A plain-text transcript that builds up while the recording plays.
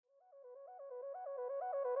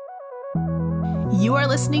You are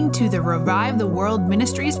listening to the Revive the World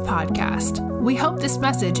Ministries podcast. We hope this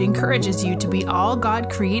message encourages you to be all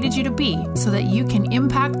God created you to be so that you can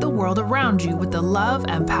impact the world around you with the love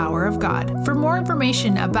and power of God. For more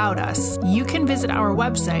information about us, you can visit our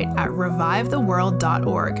website at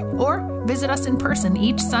revivetheworld.org or visit us in person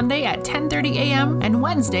each Sunday at 10:30 a.m. and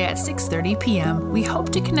Wednesday at 6:30 p.m. We hope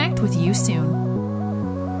to connect with you soon.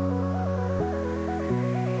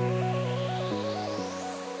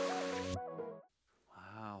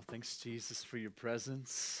 Thanks, Jesus, for your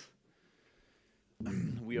presence.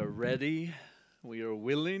 We are ready. We are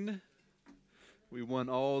willing. We want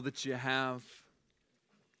all that you have.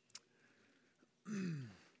 I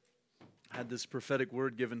had this prophetic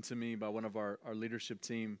word given to me by one of our leadership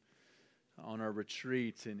team on our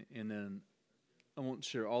retreat, and then I won't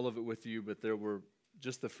share all of it with you, but there were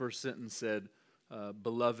just the first sentence said,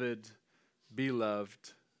 "Beloved, be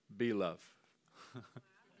loved, be love."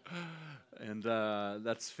 And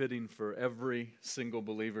that's fitting for every single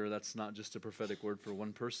believer. That's not just a prophetic word for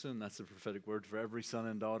one person. That's a prophetic word for every son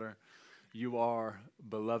and daughter. You are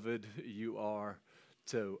beloved. You are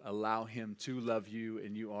to allow Him to love you,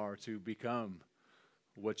 and you are to become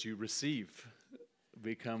what you receive.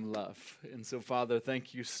 Become love. And so, Father,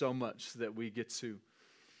 thank you so much that we get to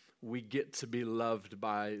be loved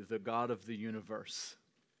by the God of the universe.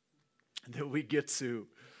 That we get to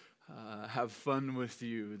have fun with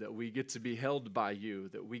you, that we get to be held by you,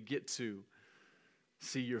 that we get to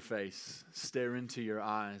see your face, stare into your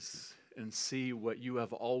eyes, and see what you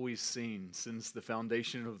have always seen since the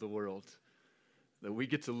foundation of the world. That we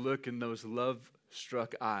get to look in those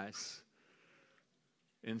love-struck eyes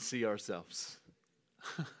and see ourselves.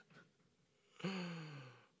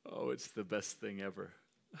 Oh, it's the best thing ever.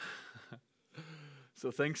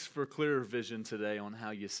 So thanks for clear vision today on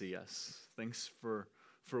how you see us. Thanks for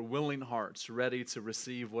willing hearts ready to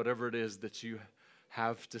receive whatever it is that you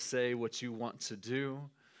have to say, what you want to do.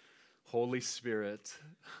 Holy Spirit,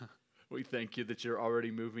 we thank you that you're already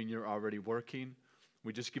moving, you're already working.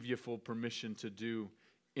 We just give you full permission to do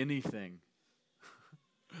anything,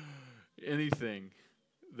 anything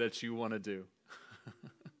that you want to do.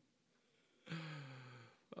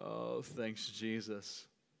 Oh, thanks, Jesus.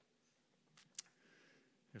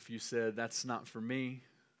 If you said, that's not for me,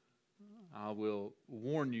 I will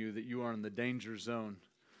warn you that you are in the danger zone.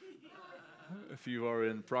 If you are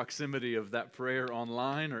in proximity of that prayer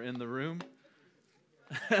online or in the room,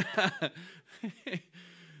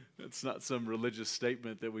 it's not some religious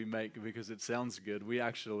statement that we make because it sounds good. We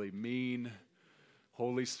actually mean,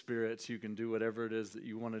 Holy Spirit, you can do whatever it is that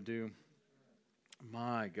you want to do.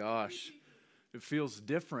 My gosh, it feels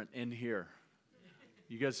different in here.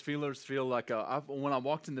 You guys feelers feel like, when I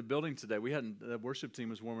walked in the building today, the worship team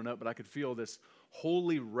was warming up, but I could feel this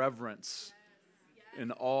holy reverence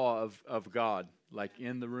and awe of God, like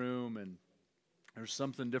in the room, and there's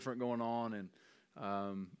something different going on, and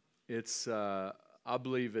I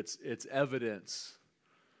believe it's evidence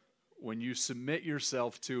when you submit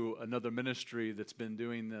yourself to another ministry that's been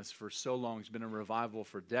doing this for so long. It's been a revival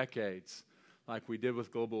for decades, like we did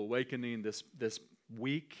with Global Awakening this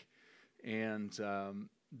week. And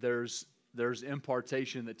there's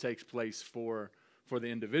impartation that takes place for the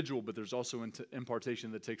individual, but there's also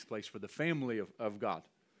impartation that takes place for the family of God,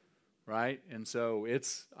 right? And so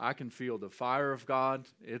I can feel the fire of God.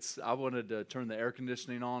 I wanted to turn the air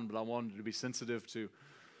conditioning on, but I wanted to be sensitive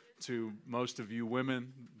to most of you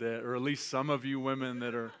women, or at least some of you women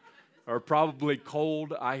that are probably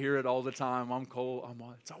cold. I hear it all the time. I'm cold.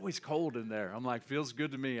 It's always cold in there. I'm like, feels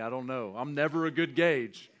good to me. I don't know. I'm never a good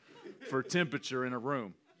gauge for temperature in a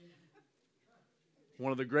room.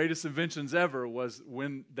 One of the greatest inventions ever was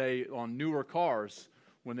when on newer cars,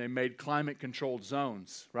 when they made climate-controlled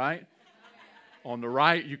zones, right? On the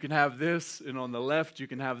right, you can have this, and on the left, you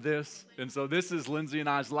can have this. And so this is Lindsay and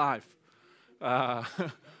I's life. My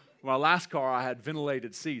last car, I had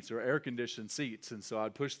ventilated seats or air-conditioned seats, and so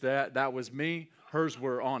I'd push that. That was me. Hers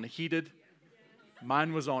were on heated.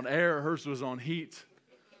 Mine was on air. Hers was on heat.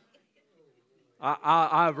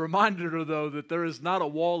 I reminded her, though, that there is not a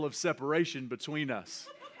wall of separation between us.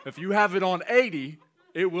 If you have it on 80,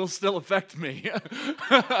 it will still affect me.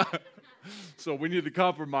 So we need to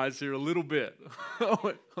compromise here a little bit.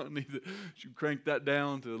 I need to crank that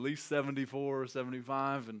down to at least 74 or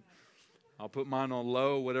 75, and I'll put mine on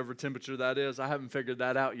low, whatever temperature that is. I haven't figured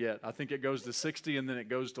that out yet. I think it goes to 60, and then it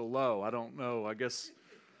goes to low. I don't know. I guess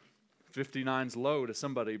 59's low to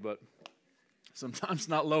somebody, but sometimes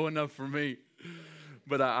not low enough for me.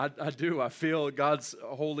 But I do. I feel God's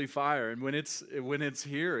holy fire, and when it's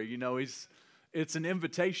here, it's an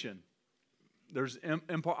invitation.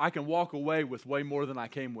 I can walk away with way more than I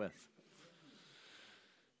came with.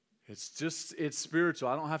 It's spiritual.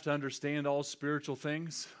 I don't have to understand all spiritual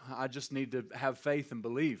things. I just need to have faith and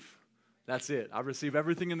believe. That's it. I receive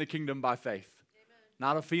everything in the kingdom by faith.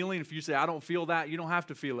 Not a feeling. If you say, I don't feel that, you don't have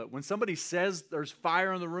to feel it. When somebody says there's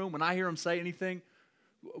fire in the room, when I hear them say anything,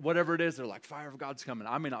 whatever it is, they're like, fire of God's coming.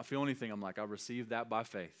 I may not feel anything. I'm like, I receive that by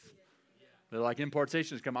faith. They're like,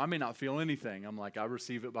 impartation is coming. I may not feel anything. I'm like, I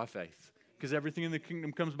receive it by faith. Because everything in the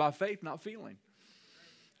kingdom comes by faith, not feeling.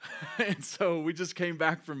 And so we just came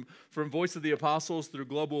back from Voice of the Apostles through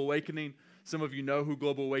Global Awakening. Some of you know who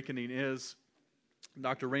Global Awakening is.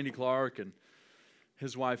 Dr. Randy Clark and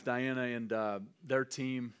his wife Diana and their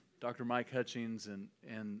team, Dr. Mike Hutchings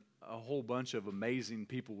and a whole bunch of amazing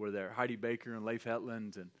people were there. Heidi Baker and Leif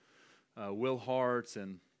Hetland and Will Hart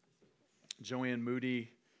and Joanne Moody.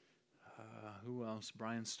 Who else?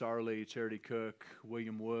 Brian Starley, Charity Cook,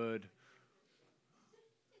 William Wood.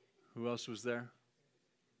 Who else was there?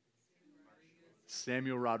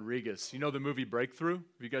 Samuel Rodriguez. You know the movie Breakthrough?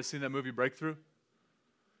 Have you guys seen that movie Breakthrough?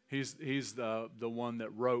 He's the one that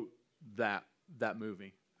wrote that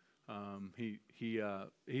movie.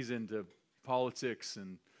 He's into politics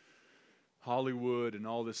and Hollywood and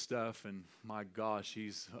all this stuff. And my gosh,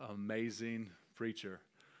 he's an amazing preacher.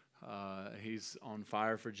 He's on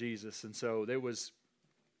fire for Jesus. And so it was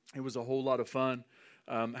a whole lot of fun.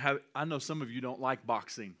 I know some of you don't like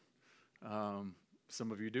boxing.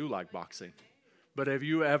 Some of you do like boxing. But have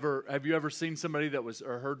you ever seen somebody that was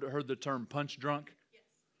or heard the term punch drunk? Yes.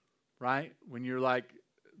 Right? When you're like,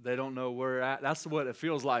 they don't know where you're at. That's what it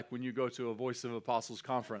feels like when you go to a Voice of Apostles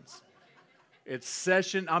conference. It's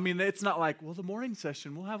session. I mean, it's not like, well, the morning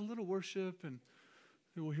session, we'll have a little worship and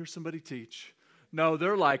we'll hear somebody teach. No,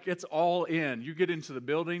 they're like, it's all in. You get into the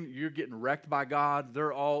building, you're getting wrecked by God.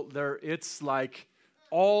 They're all there. It's like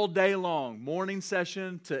all day long, morning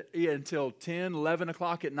session until 10, 11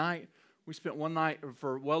 o'clock at night. We spent one night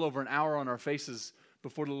for well over an hour on our faces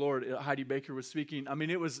before the Lord. Heidi Baker was speaking. I mean,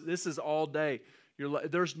 this is all day.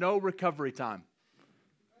 There's no recovery time.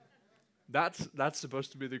 That's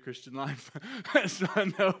supposed to be the Christian life.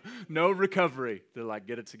 No recovery. They're like,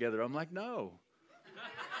 get it together. I'm like, no.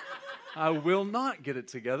 I will not get it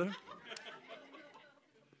together.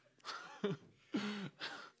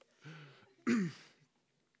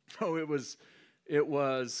 Oh, it was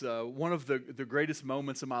one of the greatest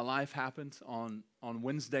moments of my life happened on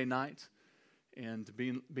Wednesday night, and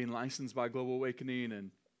being licensed by Global Awakening,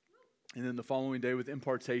 and then the following day with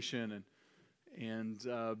impartation,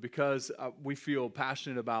 and because we feel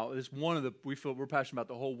passionate about it's we're passionate about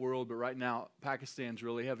the whole world, but right now Pakistan's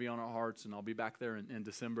really heavy on our hearts, and I'll be back there in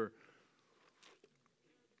December.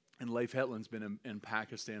 And Leif Hetland's been in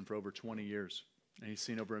Pakistan for over 20 years. And he's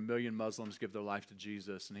seen over 1 million Muslims give their life to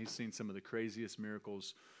Jesus. And he's seen some of the craziest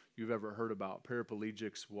miracles you've ever heard about.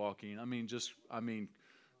 Paraplegics walking. I mean,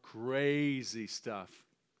 crazy stuff.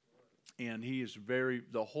 And he is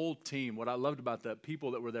the whole team, what I loved about the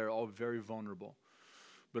people that were there, all very vulnerable.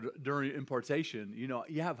 But during impartation,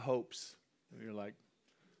 you have hopes. You're like,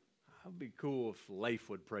 it would be cool if Leif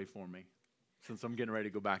would pray for me since I'm getting ready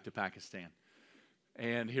to go back to Pakistan.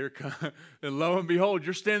 And and lo and behold,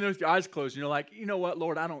 you're standing there with your eyes closed, and you're like, you know what,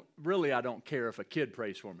 Lord, I don't care if a kid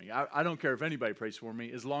prays for me. I don't care if anybody prays for me,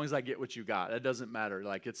 as long as I get what you got. It doesn't matter.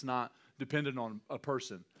 Like, it's not dependent on a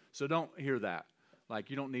person. So don't hear that. Like,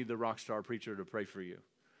 you don't need the rock star preacher to pray for you.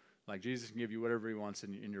 Like, Jesus can give you whatever he wants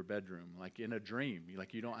in your bedroom, like in a dream.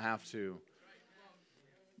 Like, you don't have to.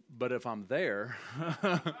 But if I'm there,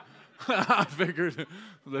 I figured,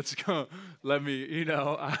 let's go. Let me,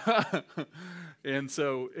 And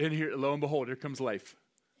so, in here, lo and behold, here comes Leif.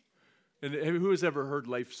 And who has ever heard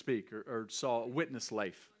Leif speak or witnessed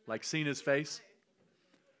Leif? Like, seen his face?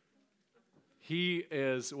 He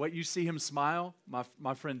is, what you see him smile,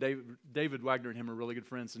 my friend David Wagner and him are really good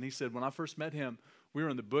friends. And he said, when I first met him, we were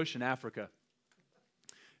in the bush in Africa.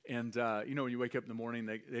 And, when you wake up in the morning,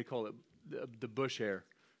 they call it the bush hair.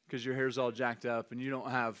 Because your hair's all jacked up and you don't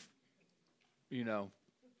have,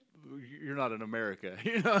 you're not in America.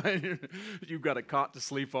 You've got a cot to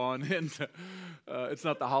sleep on, and it's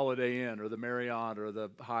not the Holiday Inn or the Marriott or the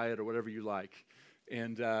Hyatt or whatever you like.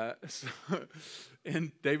 And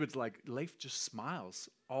and David's like, Leif just smiles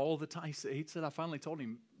all the time. He said, I finally told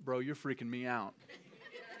him, bro, you're freaking me out.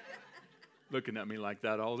 Looking at me like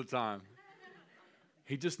that all the time.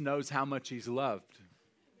 He just knows how much he's loved.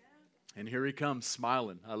 And here he comes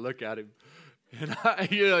smiling. I look at him,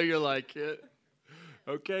 and you're like,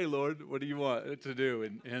 okay, Lord, what do you want to do?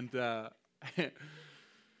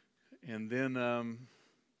 And then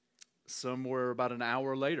somewhere about an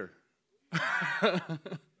hour later, I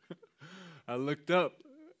looked up,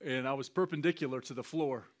 and I was perpendicular to the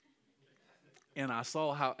floor. And I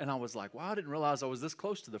saw how, and I was like, wow, I didn't realize I was this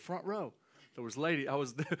close to the front row. There was a lady,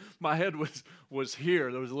 my head was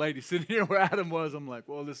here. There was a lady sitting here where Adam was. I'm like,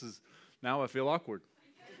 well, now I feel awkward.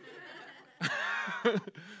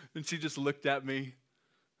 And she just looked at me,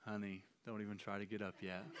 honey, don't even try to get up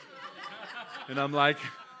yet. And I'm like,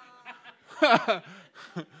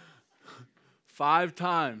 5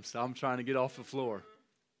 times I'm trying to get off the floor.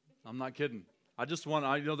 I'm not kidding. I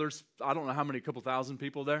don't know how many, couple thousand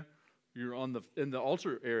people there. You're in the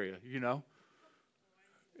altar area,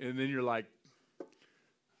 And then you're like,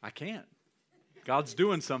 I can't. God's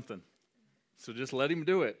doing something. So just let him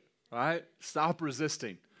do it, all right? Stop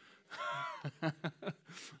resisting.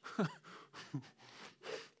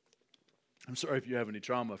 I'm sorry if you have any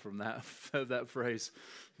trauma from that phrase.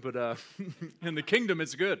 But in the kingdom,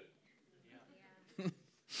 it's good.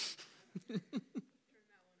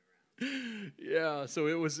 Yeah, so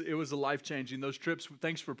it was a life-changing. Those trips,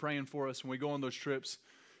 thanks for praying for us. When we go on those trips,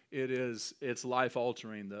 it's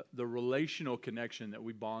life-altering. The relational connection that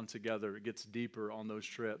we bond together, it gets deeper on those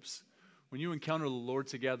trips. When you encounter the Lord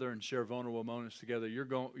together and share vulnerable moments together, you're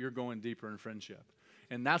going deeper in friendship.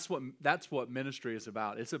 And that's what ministry is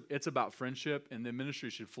about. It's about friendship, and then ministry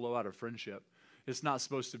should flow out of friendship. It's not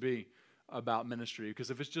supposed to be about ministry, because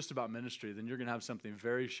if it's just about ministry, then you're going to have something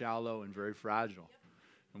very shallow and very fragile.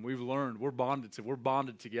 And we've learned we're bonded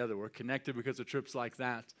together. We're connected because of trips like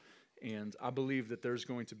that. And I believe that there's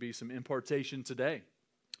going to be some impartation today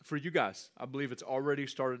for you guys. I believe it's already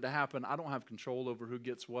started to happen. I don't have control over who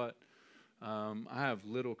gets what. I have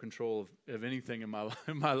little control of anything in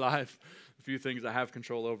my life. A few things I have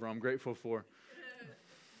control over, I'm grateful for.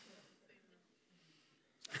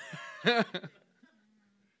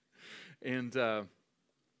 And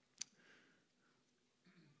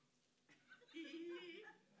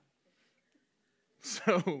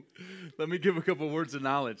so let me give a couple words of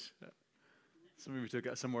knowledge. Some of you took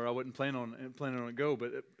out somewhere I wasn't planning on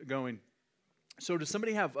it going. So does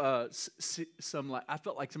somebody have I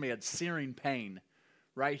felt like somebody had searing pain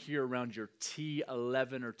right here around your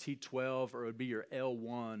T11 or T12, or it would be your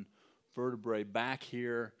L1 vertebrae back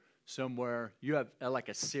here somewhere. You have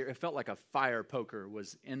it felt like a fire poker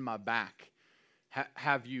was in my back.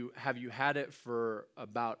 Have you had it for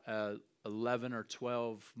about 11 or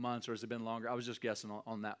 12 months, or has it been longer? I was just guessing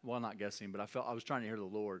on that. Well, not guessing, but I was trying to hear the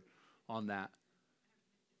Lord on that.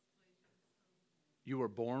 You were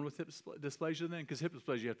born with hip dysplasia then? Because hip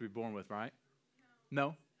dysplasia you have to be born with, right?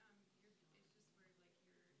 No?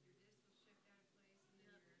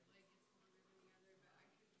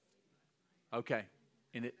 Okay.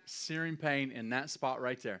 And it's searing pain in that spot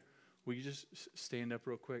right there. Will you just stand up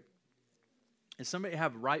real quick? And somebody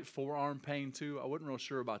have right forearm pain too? I wasn't real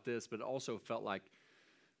sure about this, but it also felt like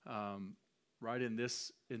right in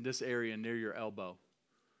this area near your elbow.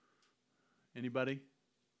 Anybody?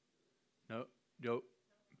 No.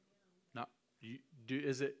 Not you.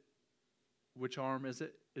 Is it? Which arm is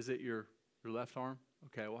it? Is it your left arm?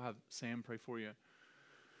 Okay, we'll have Sam pray for you.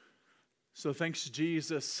 So thanks,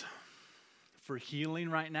 Jesus, for healing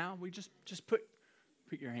right now. We just put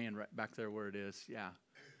your hand right back there where it is.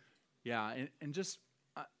 Yeah, and just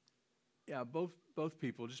both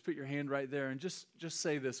people. Just put your hand right there and just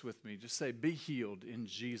say this with me. Just say, "Be healed in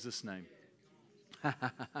Jesus' name."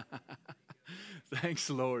 Thanks,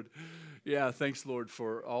 Lord. Yeah, thanks, Lord,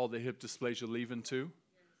 for all the hip dysplasia leaving too.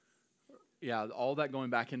 Yeah, all that going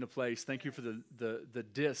back into place. Thank you for the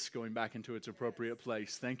disc going back into its appropriate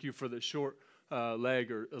place. Thank you for the short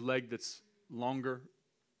leg or a leg that's longer.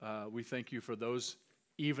 We thank you for those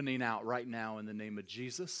evening out right now in the name of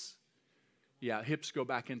Jesus. Yeah, hips go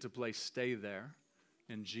back into place. Stay there.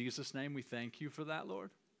 In Jesus' name, we thank you for that,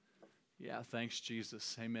 Lord. Yeah, thanks,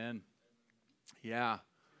 Jesus. Amen. Yeah.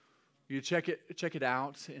 You check it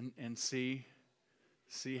out and see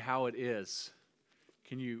how it is.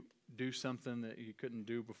 Can you do something that you couldn't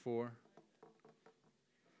do before?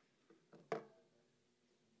 Yeah.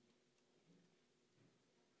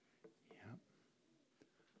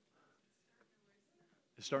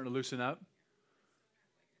 It's starting to loosen up.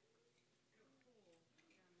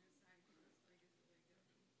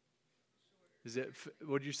 Is it,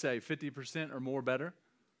 what did you say, 50% or more better?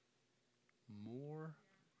 More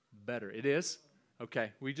better. It is?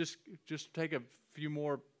 Okay. We just take a few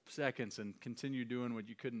more seconds and continue doing what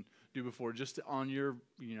you couldn't do before, just on your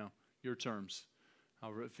terms,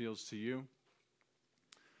 however it feels to you.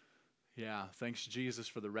 Yeah. Thanks, Jesus,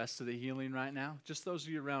 for the rest of the healing right now. Just those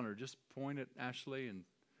of you around her, just point at Ashley and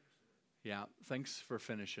yeah, thanks for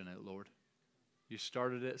finishing it, Lord. You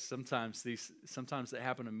started it. Sometimes they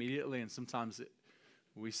happen immediately, and sometimes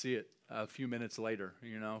we see it a few minutes later,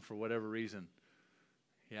 for whatever reason.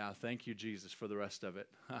 Yeah, thank you, Jesus, for the rest of it.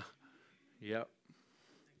 Yep.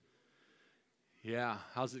 Yeah,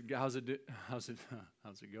 how's it going? How's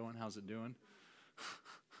it doing?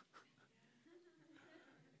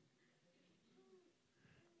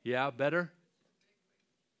 Yeah, better?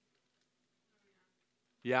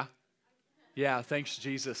 Yeah. Yeah, thanks,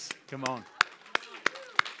 Jesus. Come on.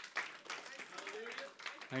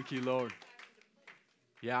 Thank you, Lord.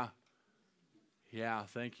 Yeah. Yeah,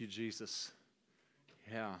 thank you, Jesus.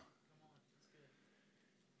 Yeah.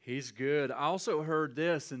 He's good. I also heard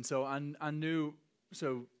this, and so I knew,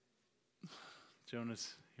 so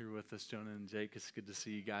Jonah's here with us, Jonah and Jake. It's good to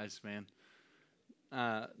see you guys, man.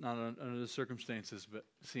 Not under the circumstances, but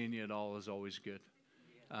seeing you at all is always good.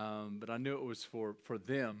 But I knew it was for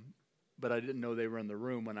them, but I didn't know they were in the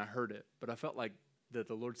room when I heard it. But I felt like that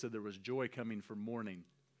the Lord said there was joy coming for mourning.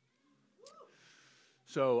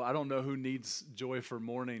 So I don't know who needs joy for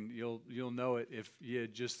mourning. You'll know it if you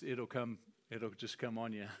just it'll just come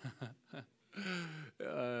on you.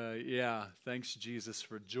 Yeah, thanks Jesus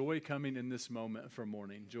for joy coming in this moment for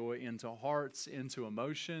mourning. Joy into hearts, into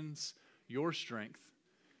emotions, your strength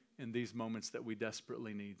in these moments that we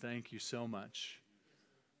desperately need. Thank you so much.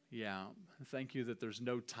 Yeah, thank you that there's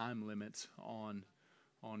no time limit on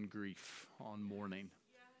grief, on mourning.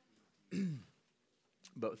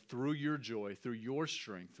 But through your joy, through your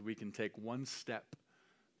strength, we can take one step,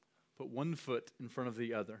 put one foot in front of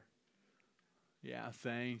the other. Yeah,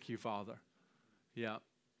 thank you, Father. Yeah,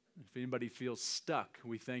 if anybody feels stuck,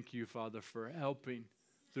 we thank you, Father, for helping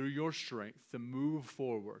through your strength to move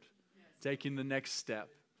forward, taking the next step.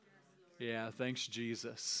 Yeah, thanks,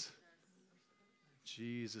 Jesus.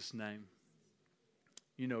 Jesus' name.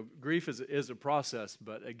 You know, grief is a process,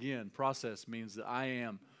 but again, process means that I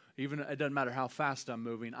am, even it doesn't matter how fast I'm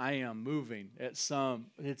moving, I am moving at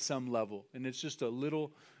some level. And it's just a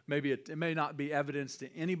little, maybe it may not be evidence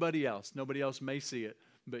to anybody else. Nobody else may see it,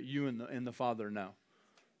 but you and the Father know.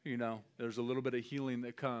 You know, there's a little bit of healing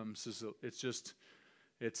that comes. It's just,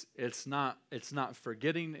 it's not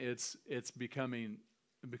forgetting. It's becoming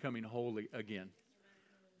holy again,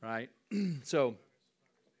 right? So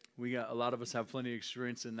we got a lot of us have plenty of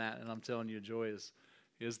experience in that, and I'm telling you, joy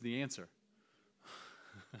is the answer.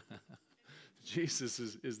 Jesus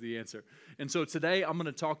is the answer. And so today I'm going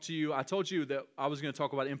to talk to you. I told you that I was going to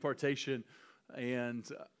talk about impartation, and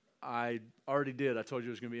I already did. I told you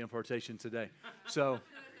it was going to be impartation today. So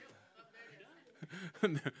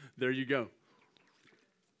there you go.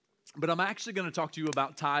 But I'm actually going to talk to you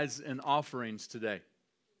about tithes and offerings today.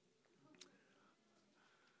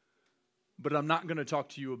 But I'm not going to talk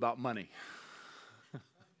to you about money.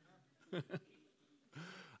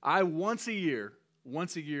 I once a year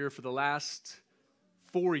for the last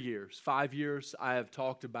 5 years, I have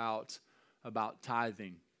talked about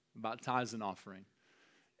tithing, about tithes and offering,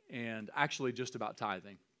 and actually just about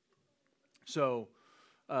tithing. So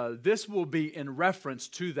this will be in reference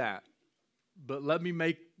to that. But let me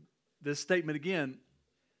make this statement again.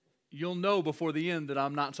 You'll know before the end that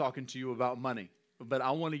I'm not talking to you about money. But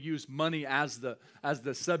I want to use money as the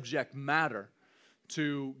subject matter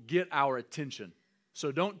to get our attention.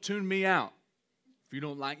 So don't tune me out. If you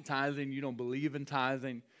don't like tithing, you don't believe in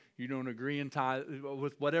tithing, you don't agree in tithe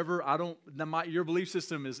with whatever, your belief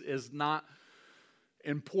system is not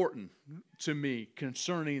important to me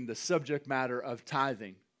concerning the subject matter of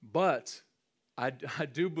tithing. But I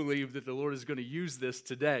do believe that the Lord is going to use this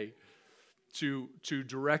today to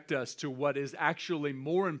direct us to what is actually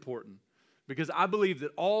more important. Because I believe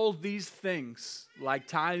that all these things, like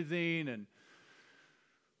tithing and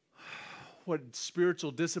what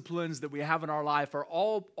spiritual disciplines that we have in our life, are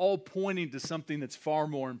all pointing to something that's far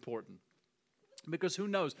more important. Because who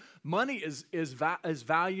knows? Money is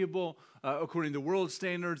valuable according to world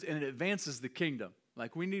standards, and it advances the kingdom.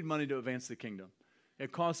 Like, we need money to advance the kingdom.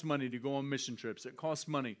 It costs money to go on mission trips. It costs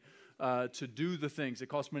money to do the things. It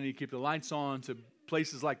costs money to keep the lights on, to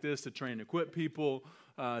places like this, to train and equip people,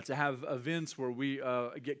 to have events where we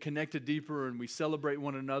get connected deeper and we celebrate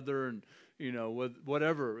one another, and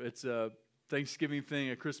whatever. It's a Thanksgiving thing,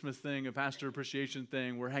 a Christmas thing, a pastor appreciation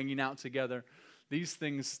thing. We're hanging out together. These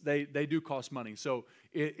things, they do cost money. So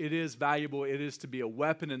it is valuable. It is to be a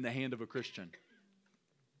weapon in the hand of a Christian.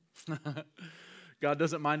 God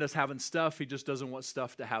doesn't mind us having stuff. He just doesn't want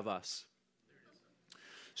stuff to have us.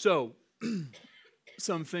 So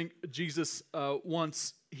some think Jesus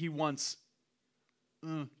wants.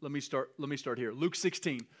 Let me start here. Luke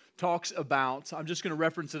 16 talks about, I'm just going to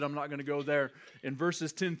reference it. I'm not going to go there. In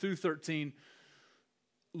verses 10 through 13,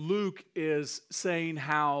 Luke is saying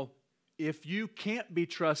how if you can't be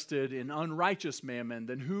trusted in unrighteous mammon,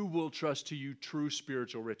 then who will trust to you true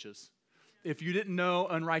spiritual riches? if you didn't know,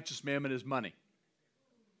 unrighteous mammon is money.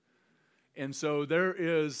 And so there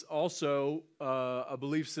is also a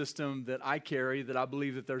belief system that I carry that I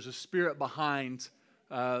believe that there's a spirit behind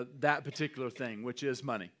that particular thing, which is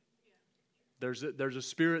money. There's a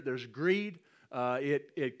spirit, there's greed.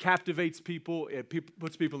 It captivates people. It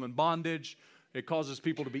puts people in bondage. It causes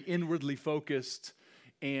people to be inwardly focused.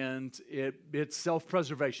 And it's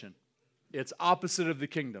self-preservation. It's opposite of the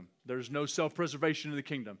kingdom. There's no self-preservation in the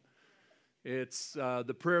kingdom. It's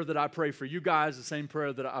the prayer that I pray for you guys, the same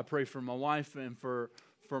prayer that I pray for my wife and for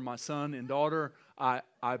my son and daughter. I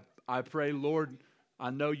pray, Lord, I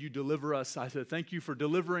know you deliver us. I said, thank you for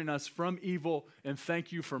delivering us from evil, and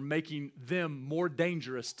thank you for making them more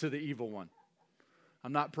dangerous to the evil one.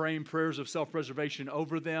 I'm not praying prayers of self-preservation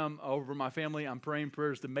over them, over my family. I'm praying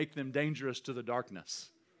prayers to make them dangerous to the darkness.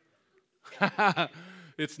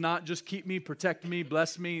 It's not just keep me, protect me,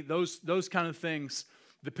 bless me. Those kind of things,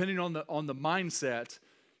 depending on the mindset,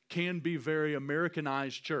 can be very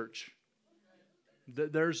Americanized church.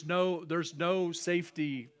 There's no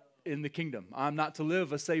safety in the kingdom. I'm not to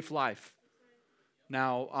live a safe life.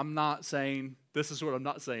 Now, I'm not saying, this is what I'm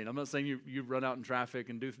not saying. I'm not saying you run out in traffic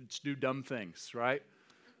and do dumb things, right?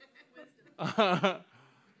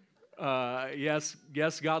 Yes,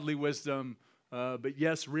 godly wisdom, but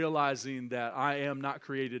yes, realizing that I am not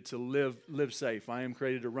created to live safe. I am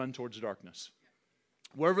created to run towards darkness.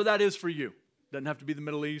 Wherever that is for you. Doesn't have to be the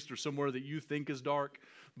Middle East or somewhere that you think is dark,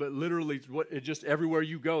 but literally, just everywhere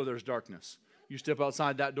you go, there's darkness. You step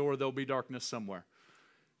outside that door, there'll be darkness somewhere.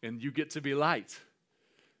 And you get to be light.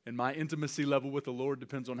 And my intimacy level with the Lord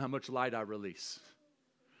depends on how much light I release.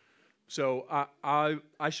 So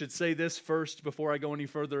I should say this first before I go any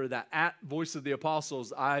further, that at Voice of the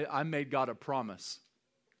Apostles, I made God a promise.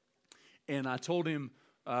 And I told him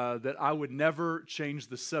that I would never change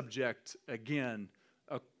the subject again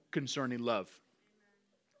concerning love.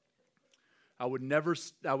 I would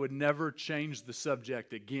never change the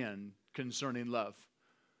subject again concerning love.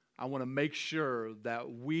 I want to make sure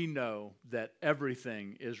that we know that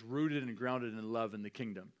everything is rooted and grounded in love in the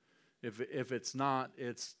kingdom. If it's not,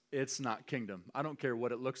 it's not kingdom. I don't care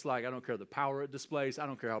what it looks like. I don't care the power it displays. I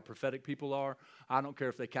don't care how prophetic people are. I don't care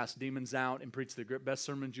if they cast demons out and preach the best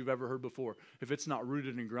sermons you've ever heard before. If it's not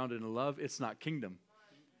rooted and grounded in love, it's not kingdom.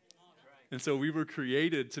 And so we were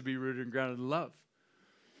created to be rooted and grounded in love.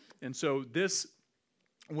 And so this,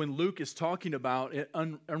 when Luke is talking about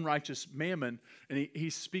unrighteous mammon, and he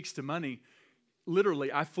speaks to money,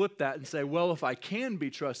 literally I flip that and say, well, if I can be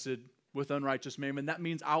trusted with unrighteous mammon, that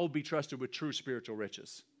means I will be trusted with true spiritual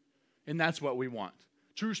riches. And that's what we want.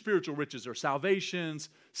 True spiritual riches are salvations,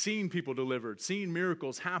 seeing people delivered, seeing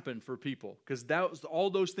miracles happen for people, because all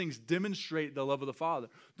those things demonstrate the love of the Father.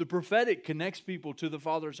 The prophetic connects people to the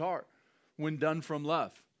Father's heart when done from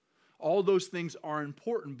love. All those things are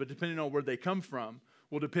important, but depending on where they come from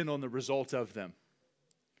will depend on the result of them.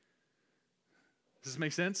 Does this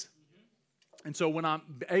make sense? Mm-hmm. And so when I'm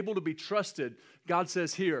able to be trusted, God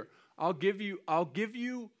says, here, I'll give you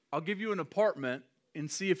an apartment and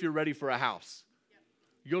see if you're ready for a house. Yep.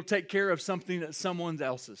 You'll take care of something that's someone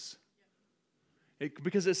else's. Yep.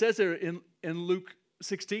 Because it says there in Luke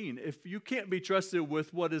 16, if you can't be trusted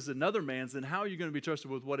with what is another man's, then how are you going to be trusted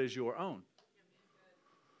with what is your own?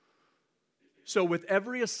 So with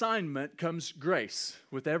every assignment comes grace.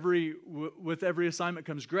 With every assignment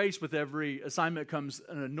comes grace. With every assignment comes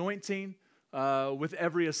an anointing. With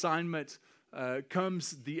every assignment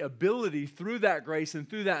comes the ability through that grace and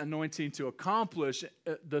through that anointing to accomplish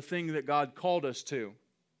the thing that God called us to.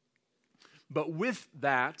 But with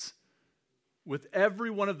that, with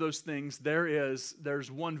every one of those things,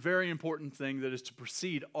 there's one very important thing that is to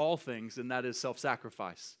precede all things, and that is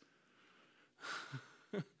self-sacrifice.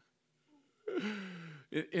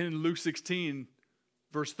 In Luke 16,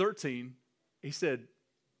 verse 13, he said,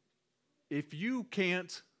 if you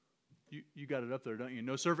can't, you got it up there, don't you?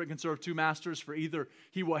 No servant can serve two masters, for either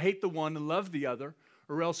he will hate the one and love the other,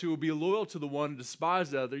 or else he will be loyal to the one and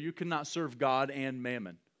despise the other. You cannot serve God and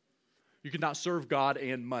mammon. You cannot serve God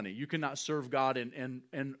and money. You cannot serve God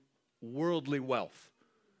and worldly wealth.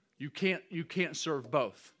 You can't serve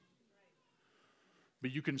both.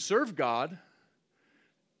 But you can serve God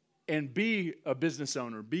and be a business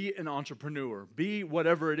owner, be an entrepreneur, be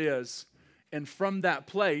whatever it is. And from that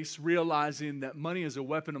place, realizing that money is a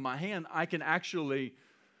weapon in my hand, I can actually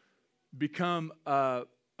become a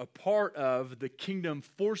part of the kingdom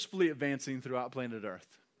forcefully advancing throughout planet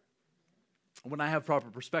Earth when I have proper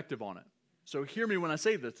perspective on it. So hear me when I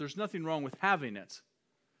say this. There's nothing wrong with having it.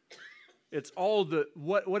 It's all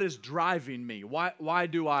what is driving me. Why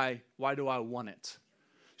do I want it?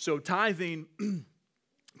 So tithing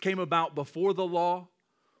came about before the law.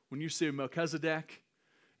 When you see Melchizedek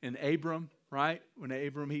and Abram, right? When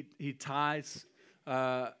Abram, he ties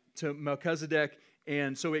to Melchizedek.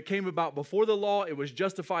 And so it came about before the law. It was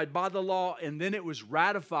justified by the law. And then it was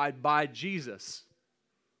ratified by Jesus.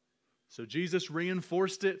 So Jesus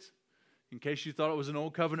reinforced it. In case you thought it was an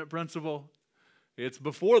old covenant principle, it's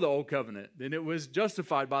before the old covenant. Then it was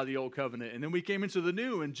justified by the old covenant. And then we came into the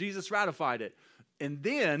new and Jesus ratified it. And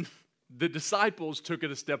then the disciples took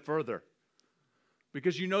it a step further.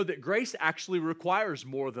 Because you know that grace actually requires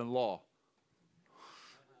more than law.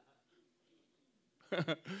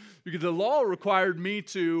 Because the law required me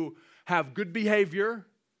to have good behavior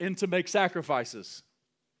and to make sacrifices.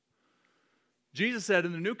 Jesus said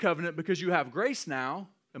in the new covenant, because you have grace now,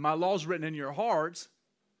 and my law is written in your hearts,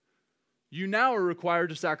 you now are required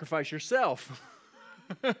to sacrifice yourself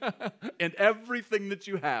and everything that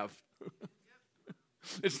you have.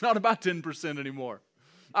 It's not about 10% anymore.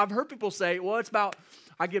 I've heard people say, well, it's about,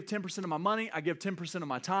 I give 10% of my money, I give 10% of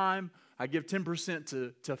my time, I give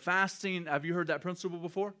 10% to fasting. Have you heard that principle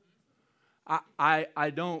before?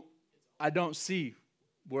 I don't see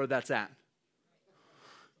where that's at.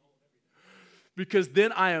 Because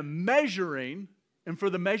then I am measuring, and for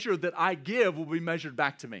the measure that I give will be measured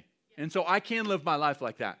back to me. And so I can live my life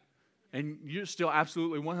like that. And you still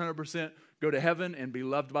absolutely 100% go to heaven and be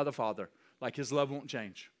loved by the Father. Like His love won't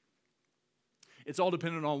change. It's all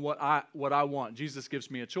dependent on what I want. Jesus gives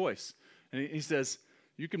me a choice. And He says,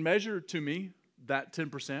 you can measure to me that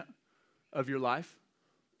 10% of your life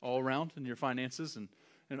all around in your finances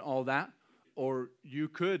and all that. Or you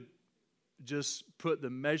could just put the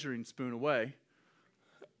measuring spoon away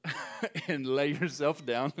and lay yourself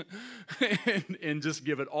down and just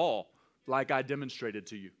give it all like I demonstrated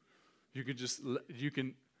to you.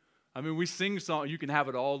 We sing song, you can have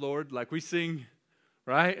it all, Lord. Like we sing,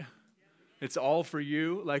 right? It's all for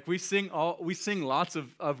you. Like we sing lots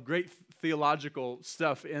of great theological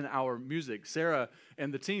stuff in our music. Sarah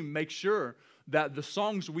and the team make sure that the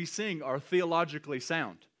songs we sing are theologically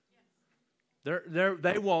sound.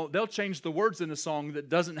 They'll change the words in a song that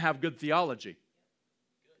doesn't have good theology.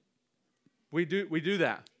 We do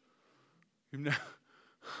that.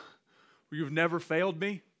 You've never failed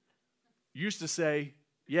me. Used to say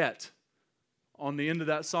yet on the end of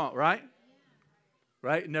that song, right?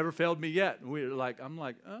 Right? Never failed me yet. I'm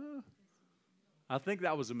like, I think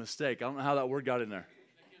that was a mistake. I don't know how that word got in there.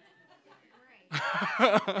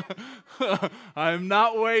 I'm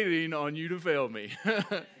not waiting on you to fail me.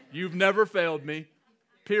 You've never failed me,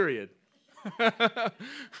 period. I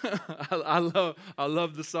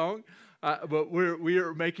love the song, but we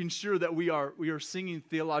are making sure that we are singing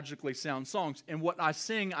theologically sound songs. And what I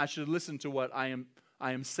sing, I should listen to what I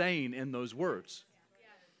am saying in those words.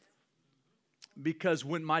 Because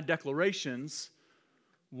when my declarations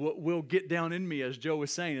will get down in me, as Joe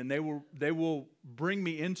was saying, and they will bring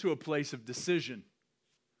me into a place of decision.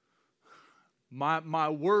 My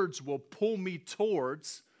words will pull me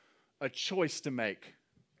towards a choice to make.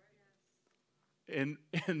 And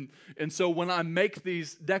so when I make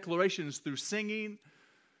these declarations through singing,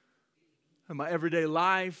 in my everyday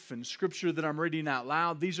life and scripture that I'm reading out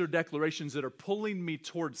loud, these are declarations that are pulling me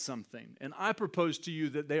towards something. And I propose to you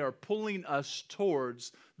that they are pulling us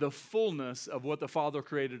towards the fullness of what the Father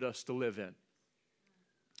created us to live in,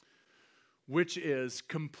 which is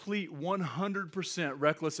complete 100%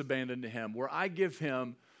 reckless abandon to Him, where I give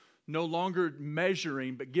Him no longer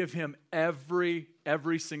measuring, but give Him every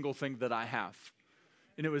single thing that I have.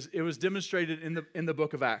 And it was demonstrated in the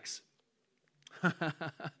book of Acts.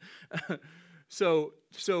 So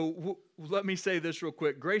let me say this real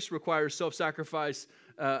quick. Grace requires self-sacrifice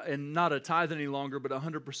and not a tithe any longer, but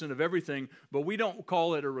 100% of everything. But we don't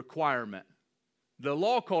call it a requirement. The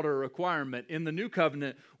law called it a requirement. In the new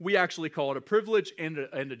covenant, we actually call it a privilege and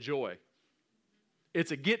a joy.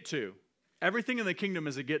 It's a get to. Everything in the kingdom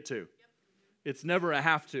is a get to. It's never a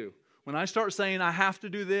have to. When I start saying I have to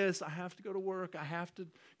do this, I have to go to work, I have to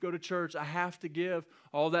go to church, I have to give,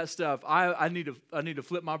 all that stuff, I need to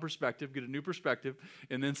flip my perspective, get a new perspective,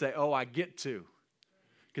 and then say, oh, I get to.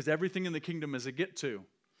 Because everything in the kingdom is a get to.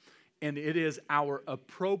 And it is our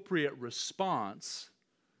appropriate response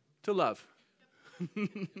to love.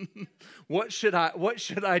 What should I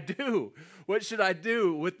do? What should I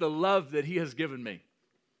do with the love that He has given me?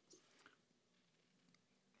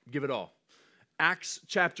 Give it all. Acts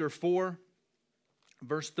chapter 4,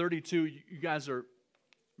 verse 32. You guys are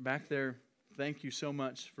back there. Thank you so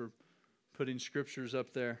much for putting scriptures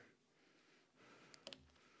up there.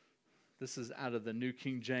 This is out of the New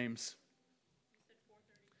King James.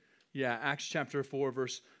 Yeah, Acts chapter 4,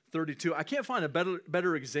 verse 32. I can't find a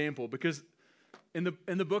better example because in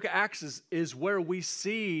the book of Acts is where we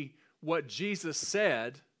see what Jesus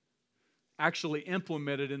said actually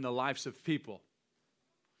implemented in the lives of people.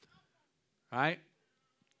 Right?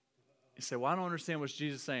 You say, well, I don't understand what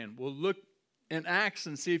Jesus is saying. Well, look in Acts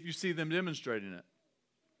and see if you see them demonstrating it.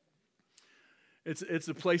 It's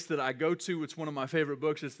a place that I go to. It's one of my favorite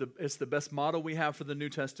books. It's the best model we have for the New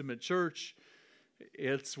Testament church.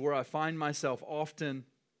 It's where I find myself often.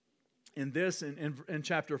 In this, in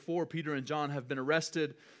chapter 4, Peter and John have been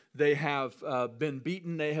arrested. They have been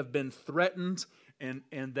beaten. They have been threatened. And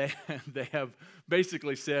they have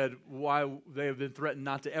basically said why they have been threatened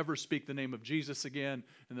not to ever speak the name of Jesus again.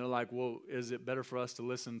 And they're like, well, is it better for us to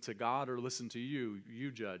listen to God or listen to you?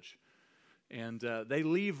 You judge. And they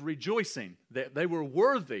leave rejoicing that they were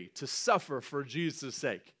worthy to suffer for Jesus'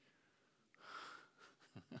 sake.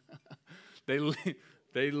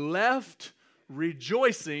 They left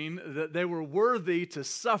rejoicing that they were worthy to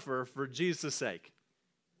suffer for Jesus' sake.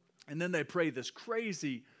 And then they pray this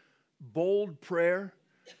crazy, bold prayer.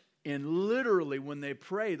 And literally when they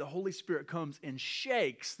pray, the Holy Spirit comes and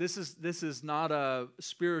shakes. This is not a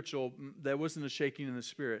spiritual, there wasn't a shaking in the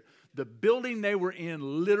Spirit. The building they were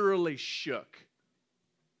in literally shook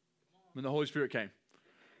when the Holy Spirit came.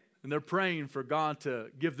 And they're praying for God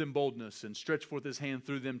to give them boldness and stretch forth His hand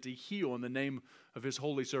through them to heal in the name of His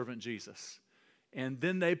holy servant Jesus. And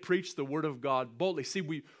then they preach the Word of God boldly. See,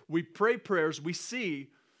 we pray prayers, we see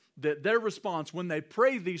that their response, when they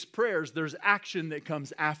pray these prayers, there's action that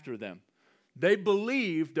comes after them. They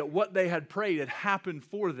believed that what they had prayed had happened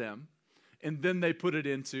for them, and then they put it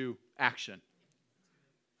into action.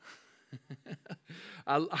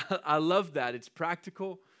 I love that. It's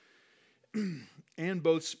practical and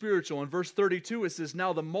both spiritual. In verse 32, it says,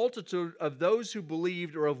 now the multitude of those who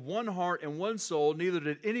believed are of one heart and one soul. Neither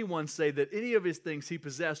did anyone say that any of his things he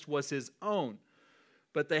possessed was his own,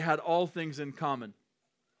 but they had all things in common.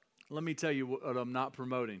 Let me tell you what I'm not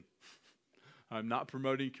promoting. I'm not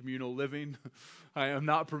promoting communal living. I am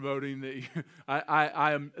not promoting the.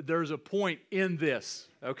 I am. There's a point in this.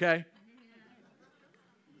 Okay.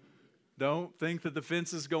 Don't think that the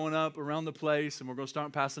fence is going up around the place and we're going to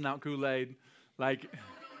start passing out Kool-Aid. Like,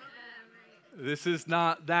 this is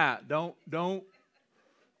not that. Don't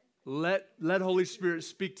let Holy Spirit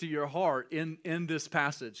speak to your heart in this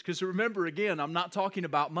passage. Because remember, again, I'm not talking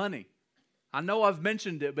about money. I know I've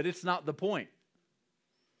mentioned it, but it's not the point.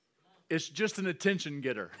 It's just an attention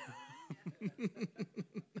getter.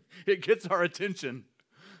 It gets our attention.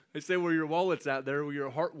 They say where your wallet's at, there where your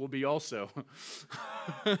heart will be also.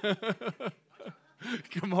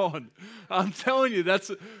 Come on. I'm telling you,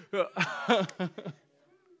 that's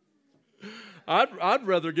I'd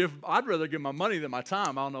rather give my money than my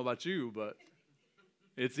time. I don't know about you, but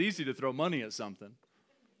it's easy to throw money at something.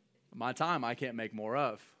 My time I can't make more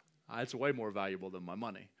of. It's way more valuable than my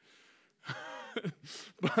money.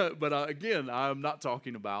 but again, I'm not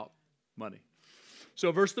talking about money.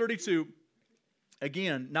 So verse 32,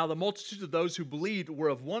 again, now the multitude of those who believed were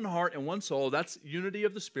of one heart and one soul. That's unity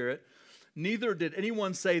of the Spirit. Neither did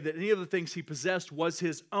anyone say that any of the things he possessed was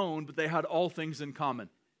his own, but they had all things in common.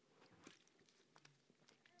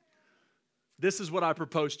 This is what I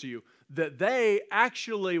propose to you, that they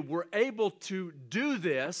actually were able to do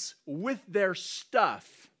this with their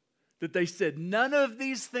stuff. That they said, none of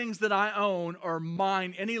these things that I own are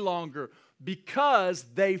mine any longer, because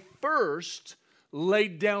they first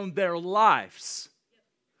laid down their lives.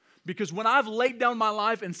 Because when I've laid down my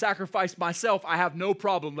life and sacrificed myself, I have no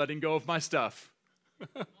problem letting go of my stuff.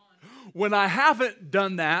 When I haven't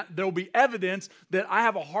done that, there will be evidence that I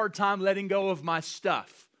have a hard time letting go of my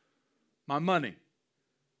stuff, my money.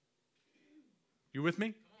 You with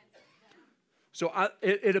me? So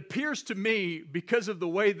it appears to me, because of the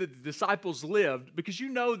way that the disciples lived, because you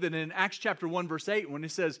know that in Acts chapter 1, verse 8, when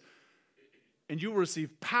it says, and you will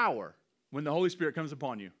receive power when the Holy Spirit comes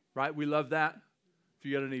upon you, right? We love that. If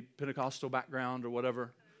you got any Pentecostal background or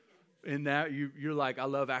whatever, in that, you're like, I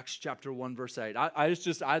love Acts chapter 1, verse 8. I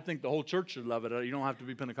think the whole church should love it. You don't have to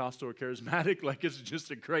be Pentecostal or charismatic. Like, it's just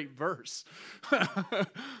a great verse.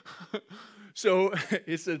 So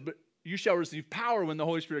it says, but you shall receive power when the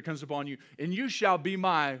Holy Spirit comes upon you, and you shall be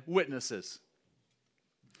my witnesses.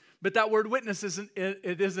 But that word witness isn't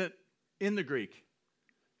in the Greek.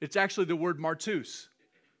 It's actually the word martus,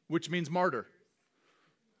 which means martyr.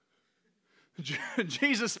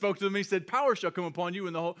 Jesus spoke to them. He said, power shall come upon you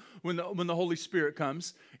when the Holy Spirit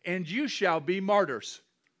comes, and you shall be martyrs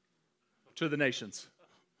to the nations.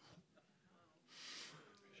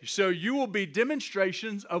 So you will be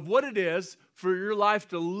demonstrations of what it is for your life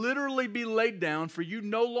to literally be laid down, for you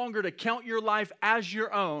no longer to count your life as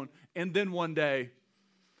your own, and then one day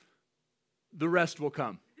the rest will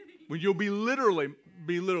come. When you'll be literally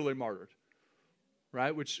martyred,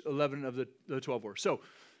 right? Which 11 of the 12 were. So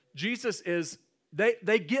Jesus is,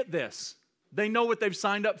 they get this. They know what they've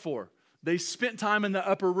signed up for. They spent time in the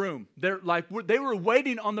upper room. They were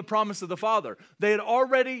waiting on the promise of the Father. They had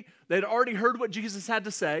already heard what Jesus had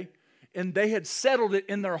to say, and they had settled it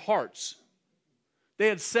in their hearts. They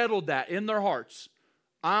had settled that in their hearts.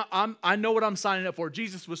 I know what I'm signing up for.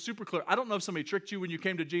 Jesus was super clear. I don't know if somebody tricked you when you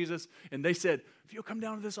came to Jesus and they said, if you'll come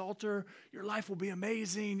down to this altar, your life will be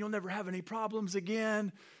amazing. You'll never have any problems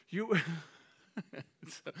again.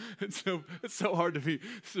 It's so hard to be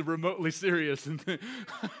remotely serious.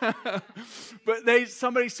 But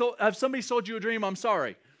somebody sold you a dream, I'm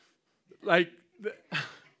sorry.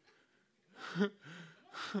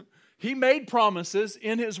 He made promises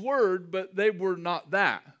in his word, but they were not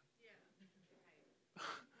that.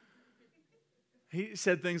 He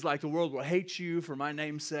said things like, the world will hate you for my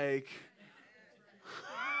name's sake.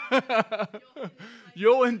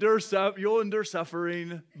 You'll endure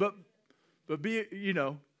suffering, but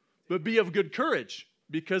be of good courage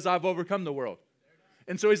because I've overcome the world.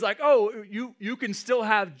 And so he's like, oh, you can still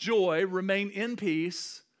have joy, remain in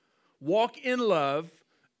peace, walk in love,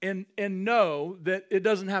 and know that it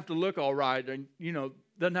doesn't have to look all right, and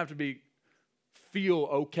doesn't have to feel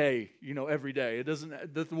okay, every day.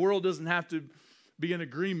 The world doesn't have to be in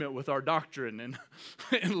agreement with our doctrine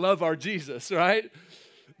and love our Jesus, right?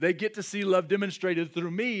 They get to see love demonstrated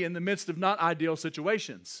through me in the midst of not ideal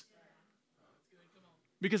situations.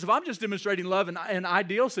 Because if I'm just demonstrating love in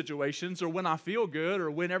ideal situations, or when I feel good,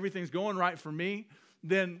 or when everything's going right for me,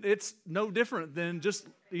 then it's no different than just,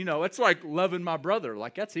 it's like loving my brother.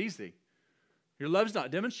 Like, that's easy. Your love's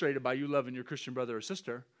not demonstrated by you loving your Christian brother or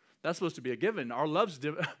sister. That's supposed to be a given. Our love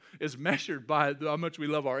is measured by how much we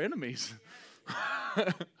love our enemies.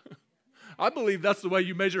 I believe that's the way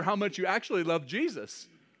you measure how much you actually love Jesus.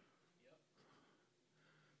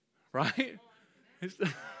 Right?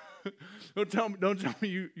 Don't tell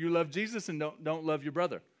me you love Jesus and don't love your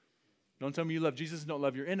brother. Don't tell me you love Jesus and don't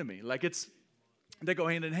love your enemy. They go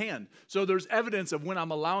hand in hand. So there's evidence of when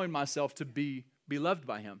I'm allowing myself to be loved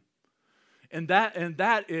by him. And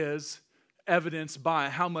that is evidenced by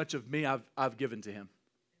how much of me I've given to him.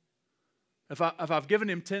 If I've given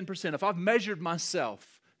him 10%, if I've measured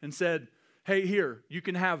myself and said, hey, here, you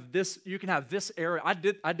can have this area. I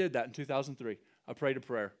did that in 2003. I prayed a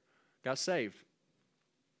prayer. Got saved.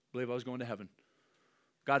 Believe I was going to heaven.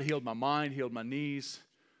 God healed my mind, healed my knees.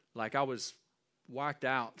 I was whacked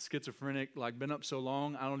out, schizophrenic, been up so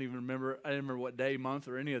long, I don't even remember. I didn't remember what day, month,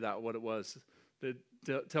 or any of that, what it was.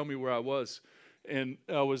 To tell me where I was. And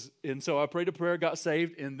so I prayed a prayer, got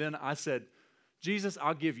saved, and then I said, Jesus,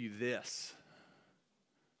 I'll give you this.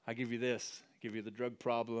 I give you this. Give you the drug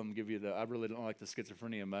problem, I really don't like the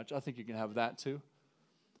schizophrenia much. I think you can have that too.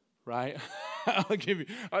 Right?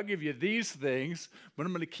 I'll give you these things, but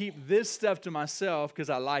I'm going to keep this stuff to myself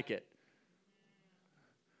because I like it.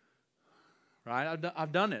 Right?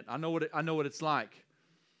 I've done it. I know what it's like.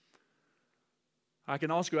 I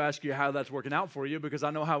can also ask you how that's working out for you because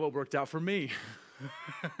I know how it worked out for me.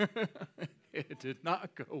 It did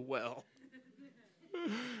not go well.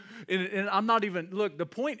 And I'm not even, look, the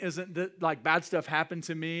point isn't that bad stuff happened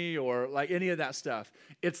to me or any of that stuff.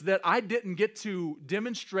 It's that I didn't get to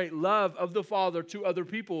demonstrate love of the Father to other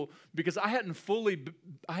people because I hadn't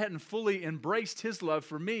fully embraced his love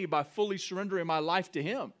for me by fully surrendering my life to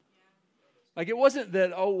him. It wasn't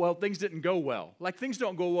that, oh, well, things didn't go well. Things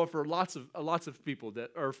don't go well for lots of people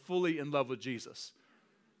that are fully in love with Jesus.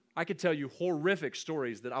 I could tell you horrific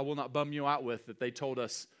stories that I will not bum you out with that they told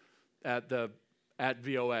us at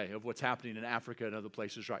VOA of what's happening in Africa and other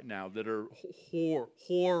places right now that are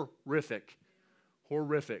horrific.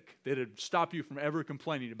 That'd stop you from ever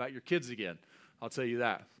complaining about your kids again. I'll tell you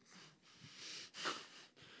that.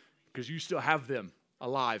 Because you still have them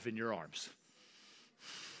alive in your arms.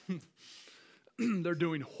 They're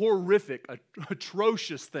doing horrific,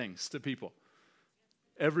 atrocious things to people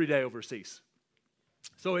every day overseas.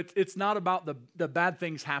 So it's not about the bad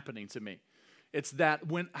things happening to me. It's that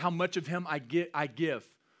how much of him I give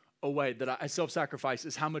away, that I self-sacrifice,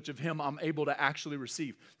 is how much of him I'm able to actually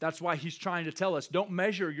receive. That's why he's trying to tell us, don't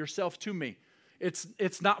measure yourself to me.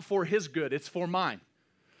 It's not for his good, it's for mine.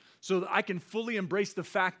 So that I can fully embrace the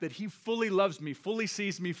fact that he fully loves me, fully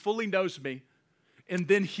sees me, fully knows me, and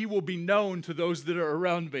then he will be known to those that are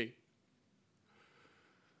around me.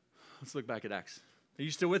 Let's look back at Acts. Are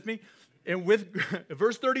you still with me? And with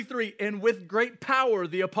verse 33, and with great power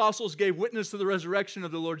the apostles gave witness to the resurrection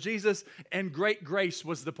of the Lord Jesus, and great grace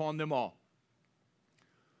was upon them all.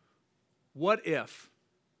 What if,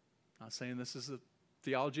 not saying this is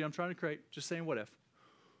theology I'm trying to create. Just saying, what if?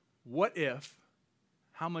 What if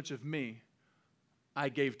how much of me I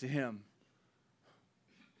gave to him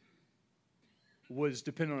was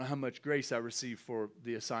dependent on how much grace I received for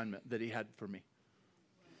the assignment that he had for me?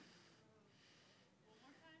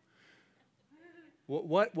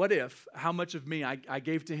 What if how much of me I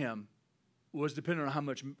gave to him was dependent on how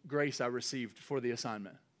much grace I received for the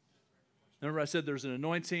assignment? Remember I said there's an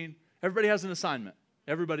anointing. Everybody has an assignment.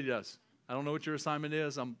 Everybody does. I don't know what your assignment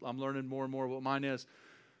is. I'm learning more and more what mine is.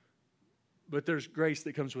 But there's grace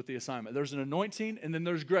that comes with the assignment. There's an anointing, and then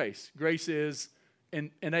there's grace. Grace is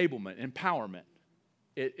enablement, empowerment.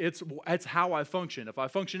 It's how I function. If I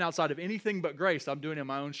function outside of anything but grace, I'm doing it in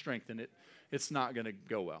my own strength, and it's not going to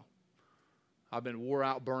go well. I've been wore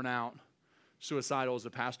out, burnt out, suicidal as a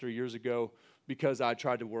pastor years ago because I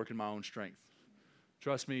tried to work in my own strength.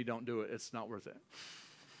 Trust me, don't do it. It's not worth it.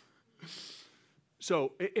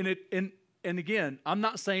 So, and again, I'm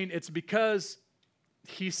not saying it's because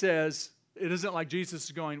he says, it isn't like Jesus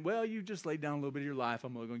is going, well, you just laid down a little bit of your life.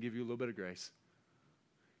 I'm going to give you a little bit of grace.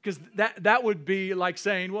 Because that would be like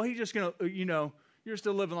saying, well, he's just going to, you're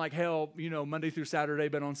still living like hell, Monday through Saturday,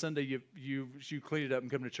 but on Sunday you clean it up and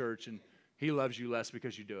come to church, and he loves you less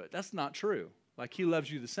because you do it. That's not true. Like, he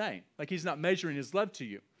loves you the same. Like, he's not measuring his love to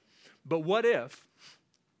you. But what if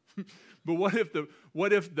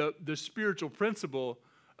the spiritual principle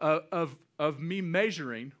of me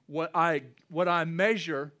measuring what I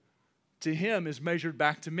measure to him is measured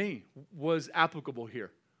back to me was applicable here?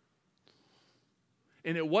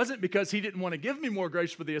 And it wasn't because he didn't want to give me more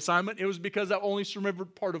grace for the assignment. It was because I only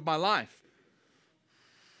surrendered part of my life.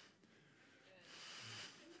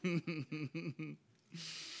 And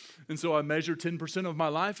so I measure 10% of my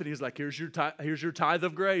life, and he's like, here's your tithe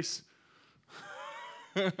of grace.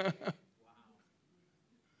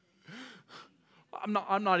 I'm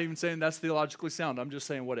not even saying that's theologically sound. I'm just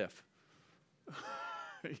saying, what if?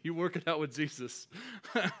 You work it out with Jesus.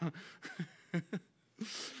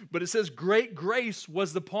 But it says great grace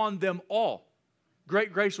was upon them all.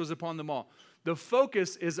 Great grace was upon them all. The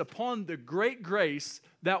focus is upon the great grace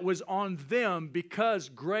that was on them, because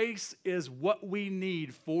grace is what we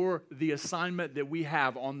need for the assignment that we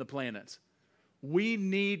have on the planet. We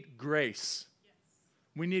need grace.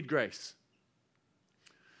 We need grace.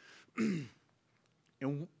 And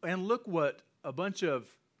look what a bunch of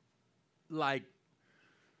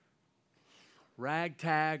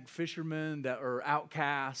ragtag fishermen that are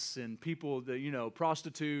outcasts and people that,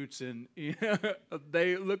 prostitutes, and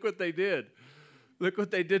look what they did. Look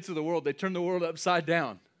what they did to the world. They turned the world upside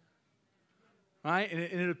down. Right?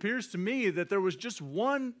 And it appears to me that there was just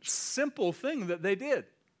one simple thing that they did.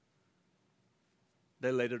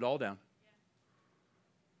 They laid it all down.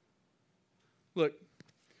 Look,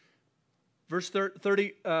 verse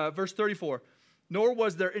 34. Nor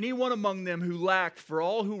was there anyone among them who lacked, for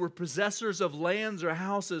all who were possessors of lands or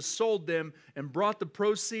houses sold them and brought the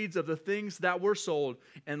proceeds of the things that were sold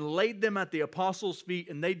and laid them at the apostles' feet,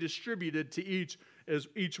 and they distributed to each as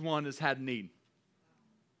each one has had need.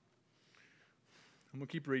 I'm going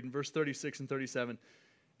to keep reading, verse 36 and 37.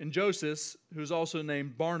 And Joseph, who's also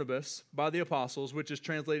named Barnabas by the apostles, which is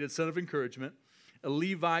translated son of encouragement, a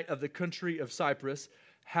Levite of the country of Cyprus,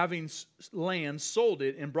 having land, sold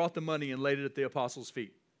it and brought the money and laid it at the apostles'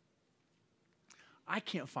 feet. I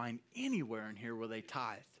can't find anywhere in here where they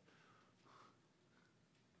tithed.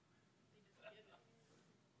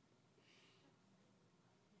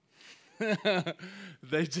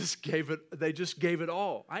 They just gave it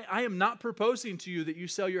all. I am not proposing to you that you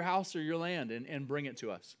sell your house or your land and bring it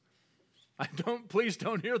to us. Please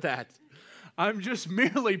don't hear that. I'm just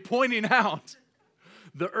merely pointing out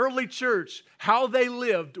the early church, how they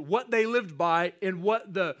lived, what they lived by, and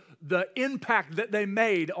what the impact that they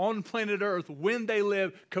made on planet Earth when they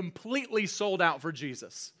lived completely sold out for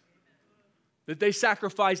Jesus. That they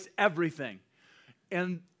sacrificed everything.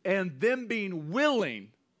 And them being willing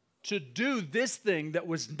to do this thing that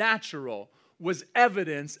was natural was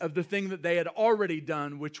evidence of the thing that they had already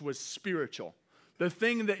done, which was spiritual. The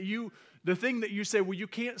thing that you say, well, you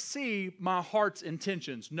can't see my heart's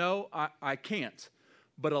intentions. No, I can't.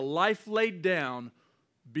 But a life laid down,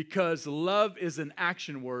 because love is an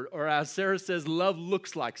action word, or as Sarah says, love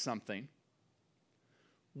looks like something.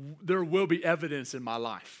 There will be evidence in my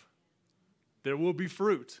life. There will be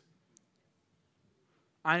fruit.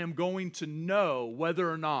 I am going to know whether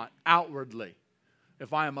or not outwardly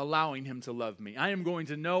if I am allowing him to love me. I am going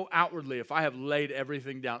to know outwardly if I have laid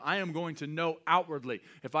everything down. I am going to know outwardly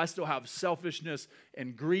if I still have selfishness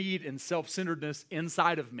and greed and self-centeredness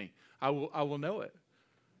inside of me. I will know it.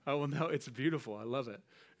 I will know. It's beautiful. I love it.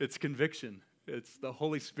 It's conviction. It's the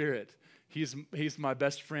Holy Spirit. He's my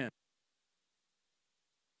best friend.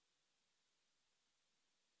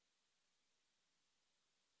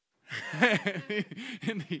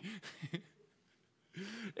 And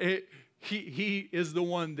he is the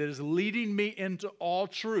one that is leading me into all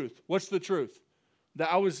truth. What's the truth?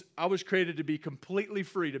 That I was created to be completely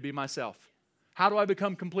free to be myself. How do I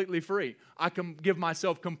become completely free? I can give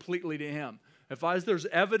myself completely to Him. If there's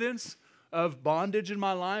evidence of bondage in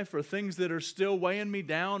my life or things that are still weighing me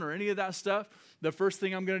down or any of that stuff, the first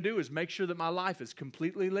thing I'm going to do is make sure that my life is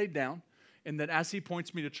completely laid down, and that as He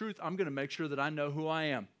points me to truth, I'm going to make sure that I know who I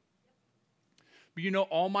am. But you know,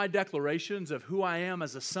 all my declarations of who I am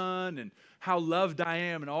as a son and how loved I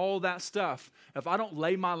am and all that stuff, if I don't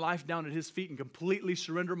lay my life down at His feet and completely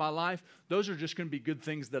surrender my life, those are just going to be good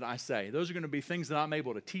things that I say. Those are going to be things that I'm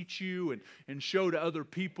able to teach you and show to other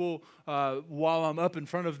people while I'm up in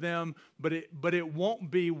front of them. But it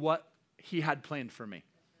won't be what He had planned for me.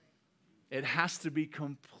 It has to be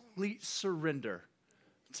complete surrender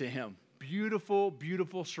to Him. Beautiful,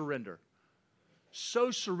 beautiful surrender.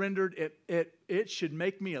 So surrendered, it should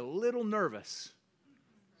make me a little nervous.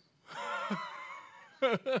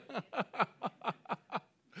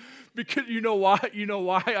 Because you know why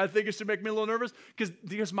I think it should make me a little nervous?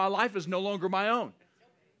 Because my life is no longer my own.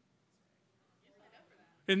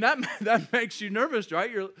 And that makes you nervous,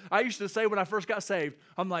 right? I used to say when I first got saved,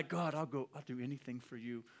 I'm like, God, I'll do anything for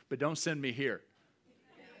you, but don't send me here.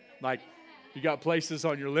 Like, you got places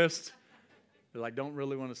on your list. They're like, don't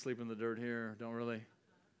really want to sleep in the dirt here. Don't really.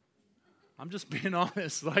 I'm just being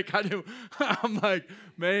honest. Like I do. I'm like,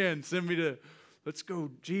 man, send me to, let's go,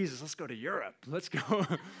 Jesus, let's go to Europe. Let's go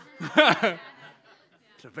to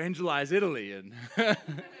evangelize Italy and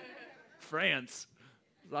France.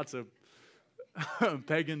 Lots of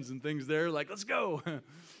pagans and things there. Like, let's go.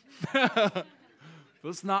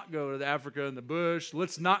 Let's not go to Africa and the bush.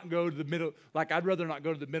 Let's not go to the middle. Like, I'd rather not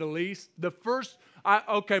go to the Middle East. My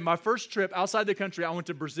first trip outside the country, I went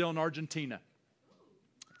to Brazil and Argentina.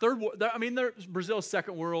 Brazil's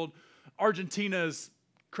second world. Argentina's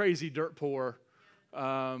crazy dirt poor.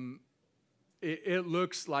 It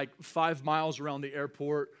looks like 5 miles around the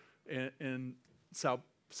airport in Sao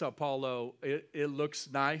Paulo. It looks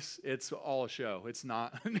nice. It's all a show. It's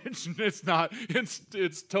not. It's not.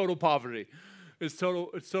 It's total poverty. It's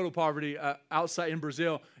total poverty outside in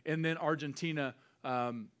Brazil, and then Argentina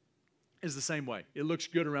is the same way. It looks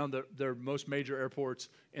good around their most major airports,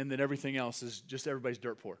 and then everything else is just everybody's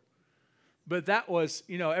dirt poor. But that was,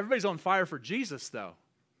 everybody's on fire for Jesus, though.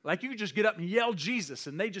 Like, you could just get up and yell Jesus,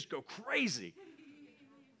 and they just go crazy.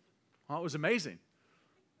 Well, it was amazing.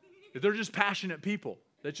 They're just passionate people.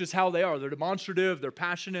 That's just how they are. They're demonstrative. They're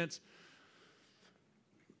passionate.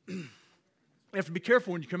 You have to be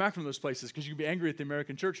careful when you come back from those places, because you can be angry at the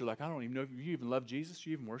American church. You're like, I don't even know if you even love Jesus. Do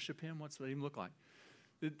you even worship Him? What's that even look like?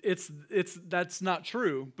 That's not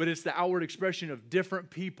true, but it's the outward expression of different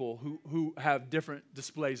people who have different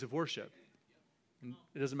displays of worship. And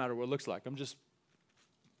it doesn't matter what it looks like. I'm just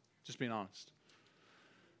being honest.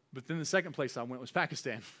 But then the second place I went was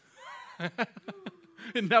Pakistan.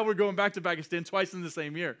 And now we're going back to Pakistan twice in the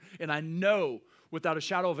same year. And I know without a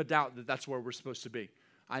shadow of a doubt that that's where we're supposed to be.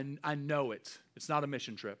 I know it. It's not a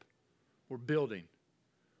mission trip. We're building.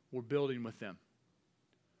 We're building with them.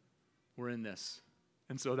 We're in this.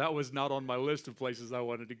 And so that was not on my list of places I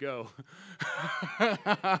wanted to go.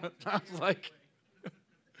 I was like,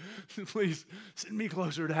 please send me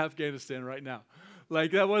closer to Afghanistan right now.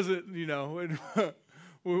 Like, that wasn't, we didn't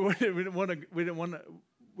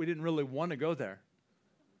really want to go there.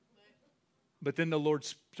 But then the Lord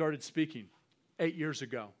started speaking 8 years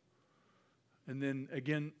ago. And then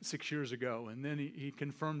again 6 years ago. And then he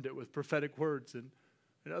confirmed it with prophetic words. And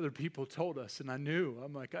other people told us. And I knew.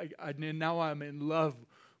 I'm like, now I'm in love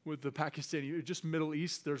with the Pakistani. Just Middle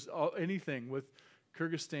East. There's anything with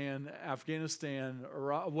Kyrgyzstan, Afghanistan,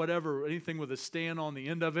 or whatever. Anything with a stan on the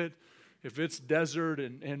end of it. If it's desert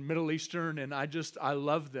and Middle Eastern. And I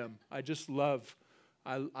love them. I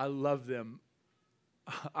love them.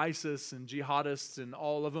 ISIS and jihadists and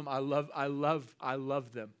all of them. I love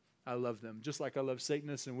them. I love them. Just like I love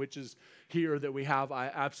Satanists and witches here that we have,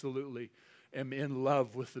 I absolutely am in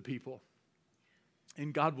love with the people.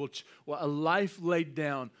 And God will, a life laid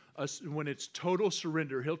down, when it's total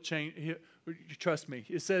surrender, He'll change. Trust me.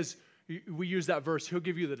 It says, we use that verse, He'll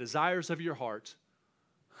give you the desires of your heart.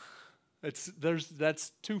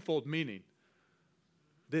 That's twofold meaning.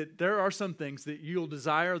 That there are some things that you'll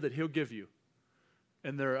desire that He'll give you.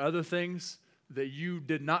 And there are other things that you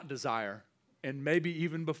did not desire. And maybe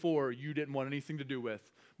even before you didn't want anything to do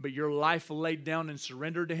with. But your life laid down and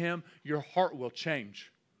surrendered to Him, your heart will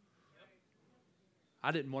change.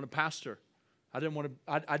 I didn't want to pastor. I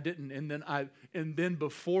didn't. And then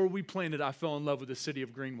before we planted, I fell in love with the city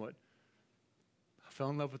of Greenwood. I fell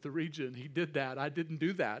in love with the region. He did that. I didn't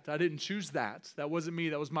do that. I didn't choose that. That wasn't me.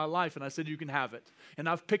 That was my life. And I said, you can have it. And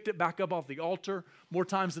I've picked it back up off the altar more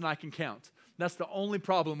times than I can count. That's the only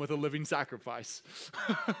problem with a living sacrifice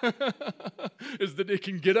is that it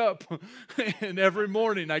can get up. And every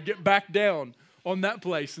morning I get back down on that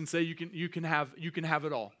place and say, you can have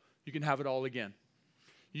it all. You can have it all again.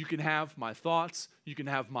 You can have my thoughts. You can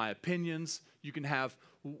have my opinions. You can have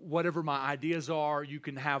whatever my ideas are. You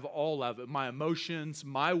can have all of it. My emotions,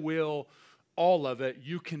 my will, all of it.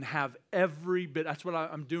 You can have every bit. That's what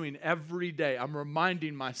I'm doing every day. I'm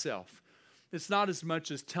reminding myself. It's not as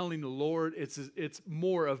much as telling the Lord. It's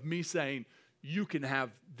more of me saying, you can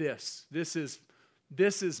have this. This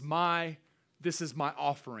is my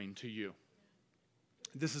offering to you.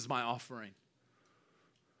 This is my offering.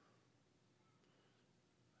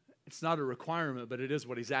 It's not a requirement, but it is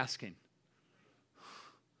what he's asking.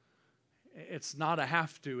 It's not a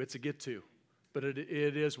have to, it's a get to. But it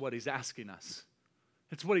is what he's asking us.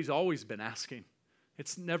 It's what he's always been asking.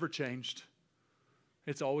 It's never changed.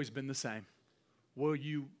 It's always been the same. Will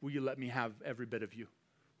you let me have every bit of you?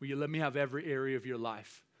 Will you let me have every area of your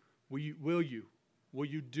life? Will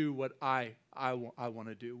you do what I want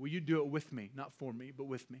to do? Will you do it with me? Not for me, but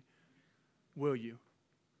with me. Will you?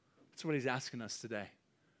 That's what he's asking us today.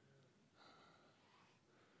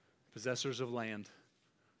 Possessors of land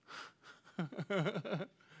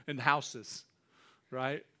and houses,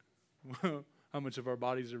 right? How much of our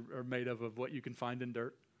bodies are made of what you can find in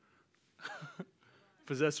dirt?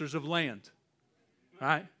 Possessors of land,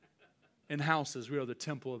 right? And houses. We are the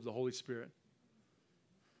temple of the Holy Spirit.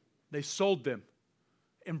 They sold them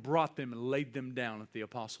and brought them and laid them down at the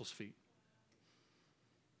apostles' feet.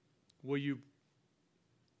 Will you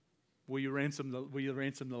ransom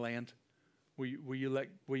the land? Will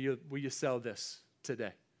you sell this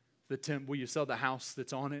today? Will you sell the house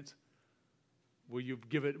that's on it? Will you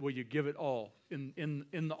give it all in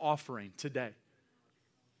the offering today?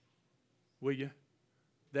 Will you?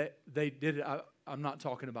 They did it. I'm not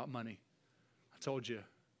talking about money. I told you.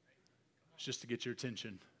 It's just to get your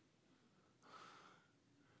attention.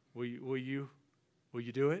 Will you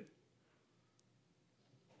do it?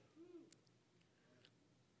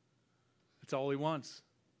 That's all he wants.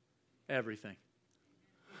 Everything.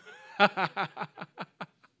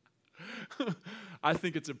 I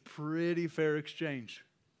think it's a pretty fair exchange.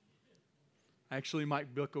 Actually,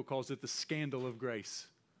 Mike Bickle calls it the scandal of grace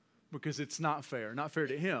because it's not fair. Not fair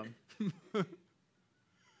to him.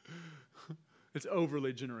 It's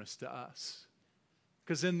overly generous to us.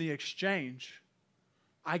 Because in the exchange,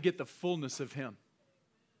 I get the fullness of him.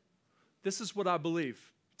 This is what I believe.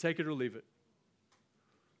 Take it or leave it.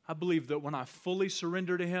 I believe that when I fully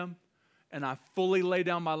surrender to him and I fully lay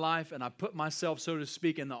down my life and I put myself, so to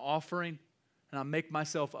speak, in the offering and I make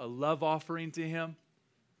myself a love offering to him,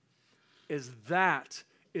 that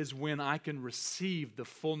is when I can receive the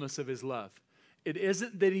fullness of his love. It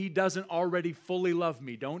isn't that he doesn't already fully love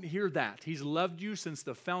me. Don't hear that. He's loved you since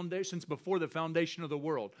before the foundation of the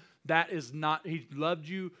world. That is not, he loved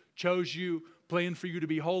you, chose you, planned for you to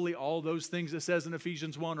be holy. All those things it says in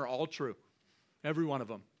Ephesians 1 are all true. Every one of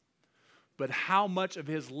them. But how much of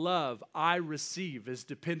his love I receive is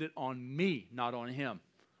dependent on me, not on him.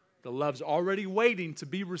 The love's already waiting to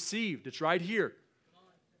be received. It's right here.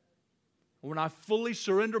 When I fully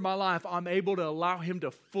surrender my life, I'm able to allow him to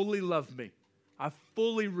fully love me. I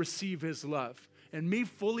fully receive his love. And me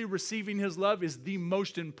fully receiving his love is the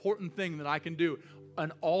most important thing that I can do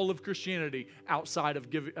in all of Christianity outside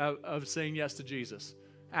of saying yes to Jesus.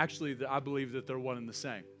 Actually, I believe that they're one and the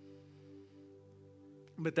same.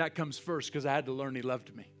 But that comes first because I had to learn he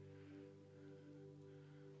loved me.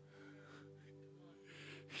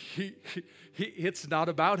 It's not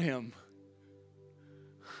about him.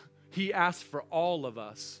 He asked for all of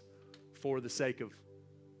us for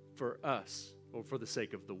us, or for the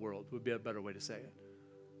sake of the world, would be a better way to say it.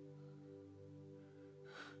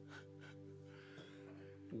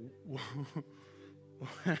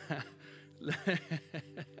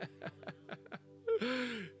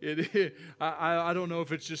 I don't know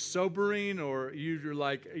if it's just sobering or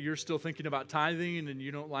you're still thinking about tithing and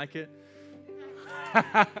you don't like it.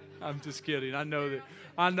 I'm just kidding. I know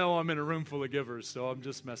I'm in a room full of givers, so I'm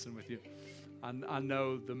just messing with you. I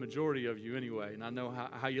know the majority of you anyway, and I know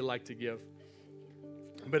how you like to give.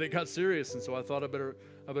 But it got serious, and so I thought I better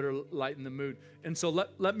lighten the mood. And so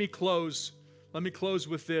let me close. Let me close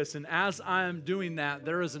with this. And as I am doing that,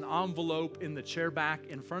 there is an envelope in the chair back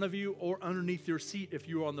in front of you or underneath your seat if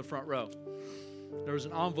you're on the front row. There's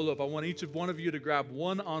an envelope. I want each of one of you to grab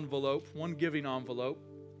one envelope, one giving envelope.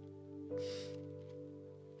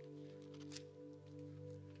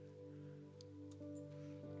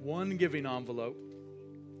 One giving envelope.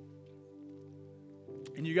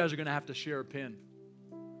 And you guys are going to have to share a pen.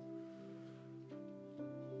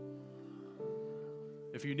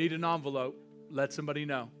 If you need an envelope, let somebody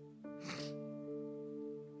know.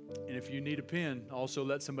 And if you need a pen, also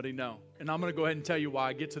let somebody know. And I'm going to go ahead and tell you why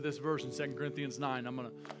I get to this verse in 2 Corinthians 9. I'm going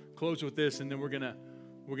to close with this, and then we're going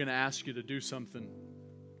to ask you to do something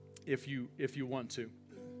if you want to.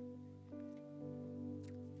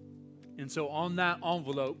 And so on that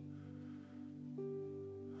envelope,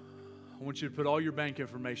 I want you to put all your bank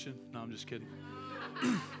information. No, I'm just kidding.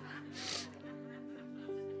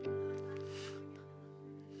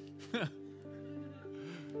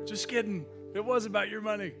 Just kidding. It was about your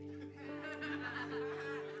money.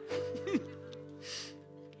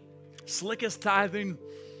 Slickest tithing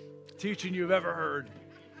teaching you've ever heard.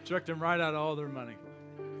 Chucked them right out of all their money.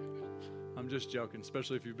 I'm just joking,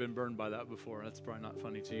 especially if you've been burned by that before. That's probably not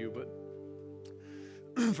funny to you, but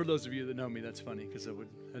for those of you that know me, that's funny because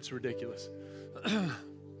that's ridiculous.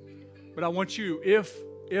 But I want you, if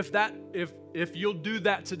you'll do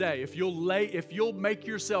that today, if you'll make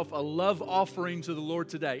yourself a love offering to the Lord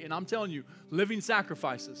today, and I'm telling you, living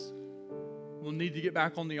sacrifices will need to get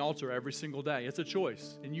back on the altar every single day. It's a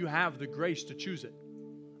choice, and you have the grace to choose it.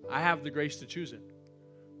 I have the grace to choose it.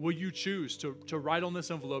 Will you choose to write on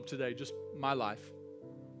this envelope today, just my life?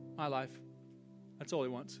 My life. That's all he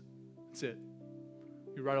wants. That's it.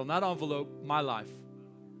 You write on that envelope, my life,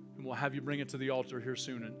 and we'll have you bring it to the altar here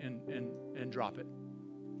soon and drop it.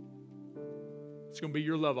 It's going to be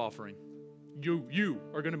your love offering. You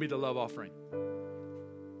are going to be the love offering.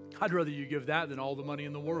 I'd rather you give that than all the money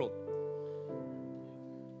in the world.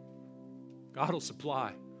 God will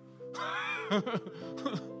supply. The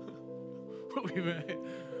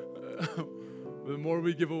more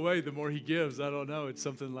we give away, the more he gives. I don't know. It's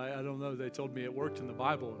something like, I don't know. They told me it worked in the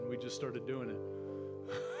Bible, and we just started doing it.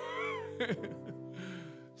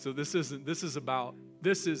 So this is about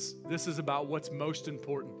what's most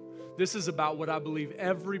important. This is about what I believe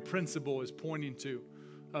every principle is pointing to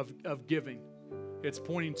of giving. It's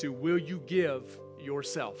pointing to, will you give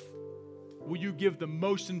yourself? Will you give the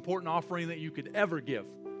most important offering that you could ever give?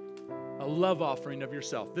 A love offering of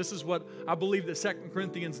yourself. This is what I believe that 2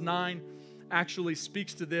 Corinthians 9 actually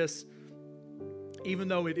speaks to this. Even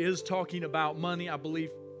though it is talking about money, I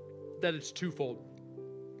believe that it's twofold.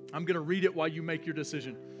 I'm going to read it while you make your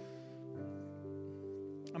decision.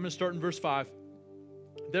 I'm going to start in verse 5.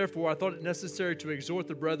 Therefore, I thought it necessary to exhort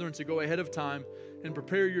the brethren to go ahead of time and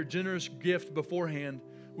prepare your generous gift beforehand,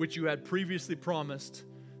 which you had previously promised,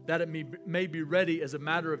 that it may be ready as a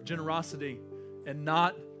matter of generosity and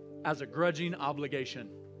not as a grudging obligation.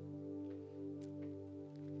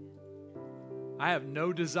 I have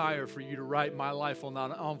no desire for you to write my life on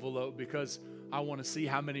that envelope because I want to see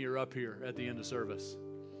how many are up here at the end of service.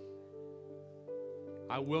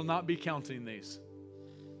 I will not be counting these.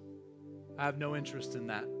 I have no interest in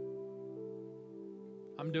that.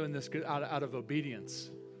 I'm doing this out of obedience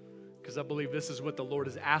because I believe this is what the Lord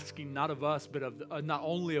is asking, not of us, but not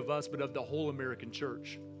only of us, but of the whole American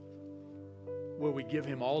church. Will we give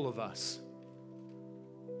him all of us?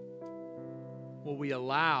 Will we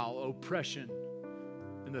allow oppression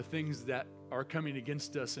and the things that are coming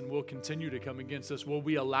against us and will continue to come against us, will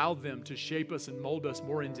we allow them to shape us and mold us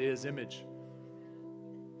more into his image?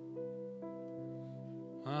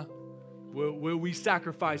 Huh? Will we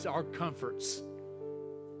sacrifice our comforts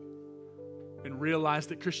and realize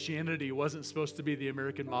that Christianity wasn't supposed to be the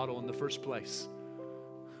American model in the first place?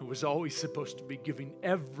 It was always supposed to be giving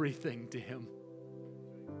everything to him,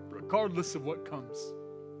 regardless of what comes.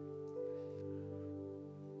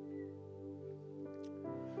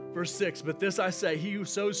 Verse 6, but this I say, he who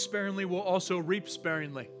sows sparingly will also reap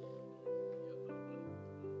sparingly.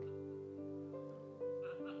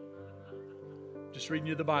 Just reading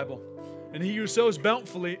you the Bible. And he who sows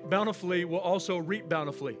bountifully will also reap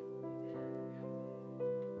bountifully.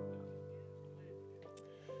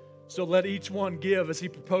 So let each one give as he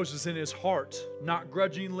proposes in his heart, not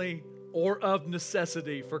grudgingly or of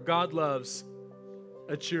necessity, for God loves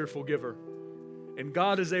a cheerful giver. And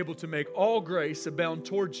God is able to make all grace abound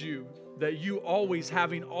towards you, that you always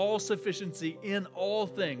having all sufficiency in all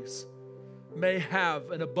things may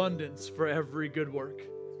have an abundance for every good work.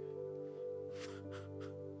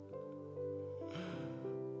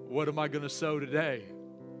 What am I going to sow today?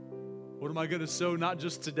 What am I going to sow not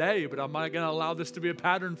just today, but am I going to allow this to be a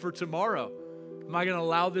pattern for tomorrow? Am I going to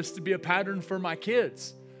allow this to be a pattern for my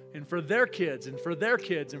kids and for their kids and for their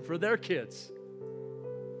kids and for their kids?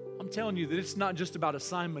 telling you that it's not just about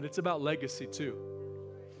assignment, it's about legacy too.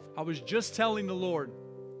 I was just telling the Lord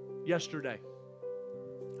yesterday,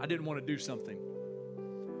 I didn't want to do something.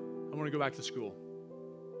 I want to go back to school.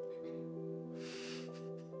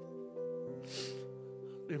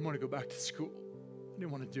 I didn't want to go back to school. I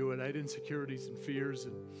didn't want to do it. I had insecurities and fears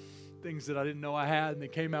and things that I didn't know I had, and they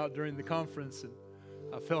came out during the conference, and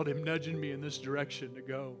I felt Him nudging me in this direction to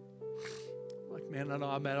go. Like, man, I know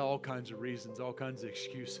I'm at all kinds of reasons, all kinds of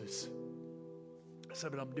excuses. I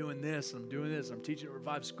said, but I'm doing this, I'm doing this, I'm teaching at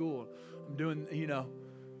Revive School, I'm doing,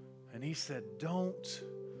 And He said, don't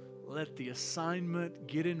let the assignment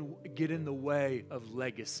get in the way of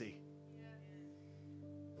legacy.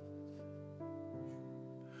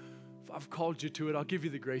 If I've called you to it, I'll give you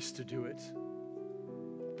the grace to do it.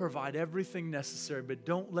 Provide everything necessary, but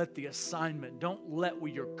don't let the assignment, don't let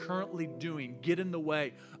what you're currently doing get in the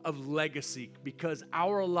way of legacy, because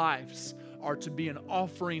our lives are to be an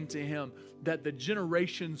offering to Him that the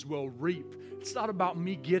generations will reap. It's not about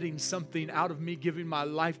me getting something out of me giving my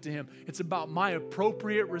life to Him. It's about my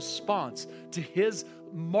appropriate response to His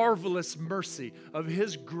marvelous mercy, of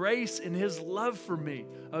His grace and His love for me,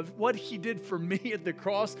 of what He did for me at the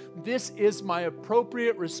cross. This is my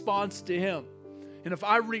appropriate response to Him. And if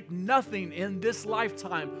I reap nothing in this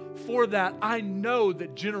lifetime for that, I know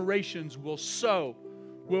that generations will sow,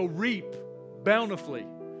 will reap bountifully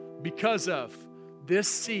because of this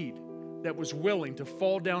seed that was willing to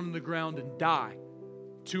fall down in the ground and die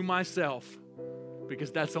to myself,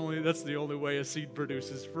 because that's the only way a seed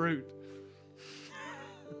produces fruit.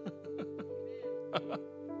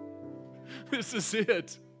 This is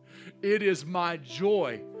it. It is my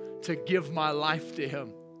joy to give my life to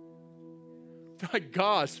Him. My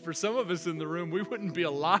gosh, for some of us in the room, we wouldn't be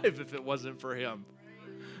alive if it wasn't for Him.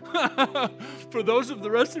 For those of the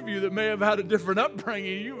rest of you that may have had a different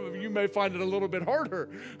upbringing, you may find it a little bit harder.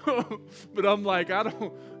 But I'm like, I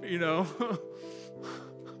don't,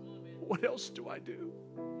 what else do I do?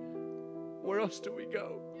 Where else do we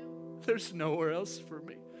go? There's nowhere else for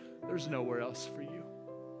me. There's nowhere else for you.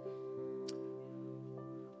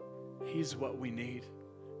 He's what we need.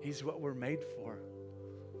 He's what we're made for.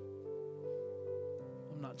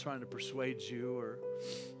 I'm not trying to persuade you or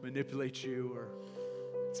manipulate you, or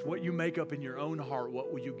it's what you make up in your own heart.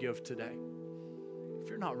 What will you give today? If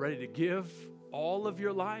you're not ready to give all of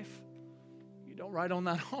your life, you don't write on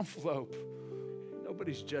that envelope.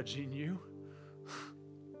 Nobody's judging you.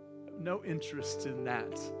 No interest in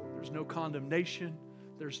that. There's no condemnation.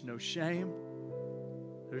 There's no shame.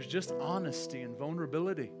 There's just honesty and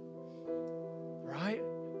vulnerability. Right?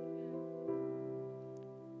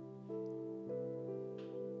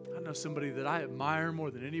 I know somebody that I admire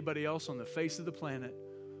more than anybody else on the face of the planet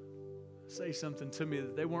say something to me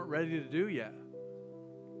that they weren't ready to do yet.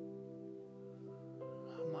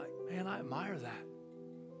 I'm like, man, I admire that.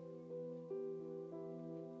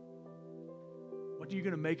 What are you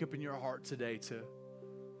going to make up in your heart today to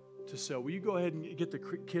sow? Will you go ahead and get the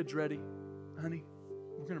kids ready, honey?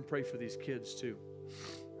 We're going to pray for these kids too.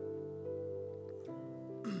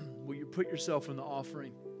 Will you put yourself in the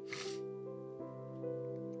offering?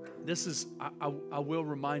 This is, I will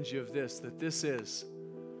remind you of this, that this is,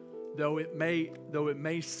 though it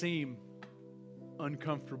may seem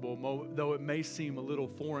uncomfortable, though it may seem a little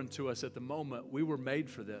foreign to us at the moment, we were made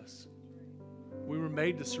for this. We were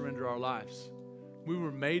made to surrender our lives. We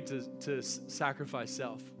were made to sacrifice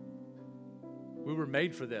self. We were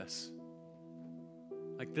made for this.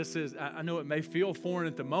 Like this is, I know it may feel foreign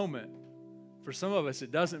at the moment. For some of us,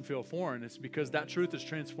 it doesn't feel foreign. It's because that truth has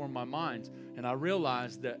transformed my mind. And I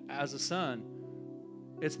realize that as a son,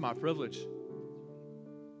 it's my privilege.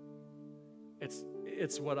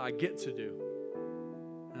 It's what I get to do.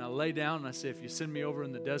 And I lay down and I say, if you send me over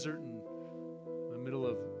in the desert in the middle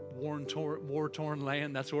of war-torn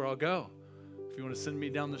land, that's where I'll go. If you want to send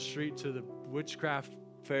me down the street to the witchcraft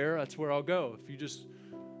fair, that's where I'll go. If you just,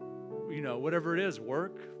 whatever it is,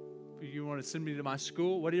 work. If you want to send me to my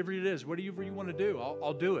school, whatever it is, whatever you want to do,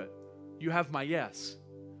 I'll do it. You have my yes.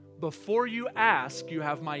 Before you ask, you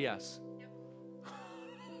have my yes.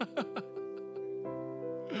 Yep.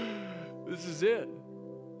 This is it.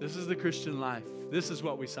 This is the Christian life. This is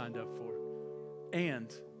what we signed up for.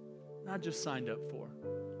 And not just signed up for.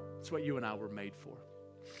 It's what you and I were made for.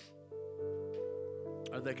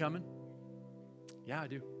 Are they coming? Yeah, I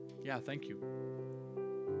do. Yeah, thank you.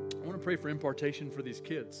 I want to pray for impartation for these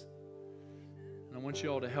kids. And I want you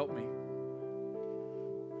all to help me.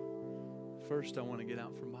 First, I want to get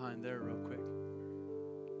out from behind there real quick.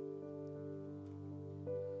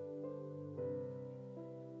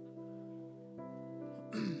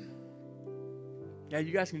 Yeah,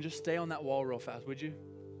 you guys can just stay on that wall real fast, would you?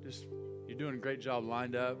 You're doing a great job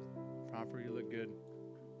lined up. Proper, you look good.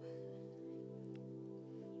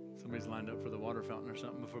 Somebody's lined up for the water fountain or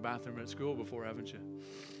something before bathroom at school before, haven't you?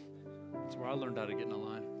 That's where I learned how to get in a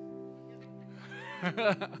line.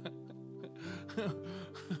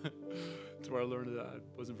 That's where I learned that I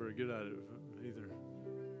wasn't very good at it either.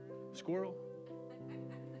 Squirrel?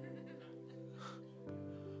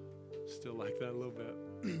 Still like that a little bit.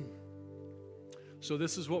 So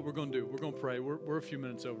this is what we're going to do. We're going to pray. We're a few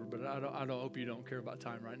minutes over, but I don't hope you don't care about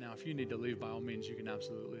time right now. If you need to leave, by all means, you can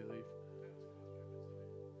absolutely leave.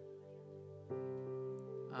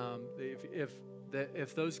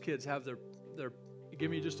 If those kids have their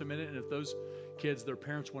give me just a minute, and if those kids, their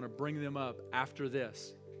parents want to bring them up after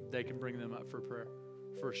this, they can bring them up for prayer,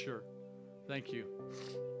 for sure. Thank you.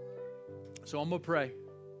 So I'm going to pray,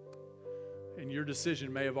 and your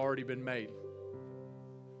decision may have already been made.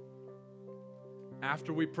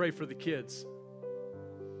 After we pray for the kids,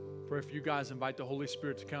 pray for you guys, invite the Holy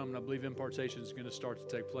Spirit to come, and I believe impartation is going to start to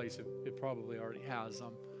take place. It probably already has.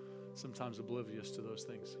 I'm sometimes oblivious to those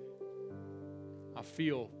things. I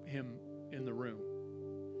feel Him in the room.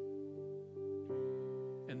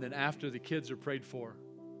 And then after the kids are prayed for,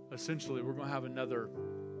 essentially we're going to have an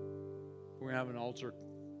altar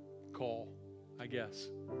call, I guess.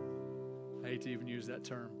 I hate to even use that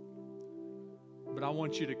term. But I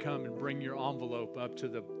want you to come and bring your envelope up to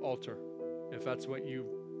the altar, if that's what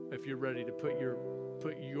if you're ready to put your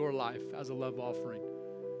life as a love offering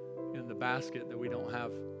in the basket that we don't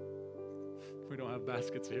have. We don't have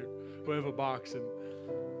baskets here. We have a box,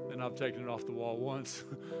 and I've taken it off the wall once,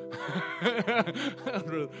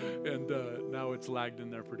 and now it's lagged in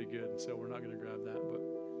there pretty good. So we're not going to grab that,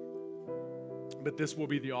 but this will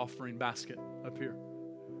be the offering basket up here.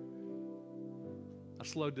 I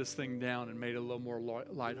slowed this thing down and made it a little more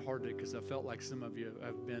lighthearted because I felt like some of you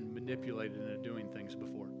have been manipulated into doing things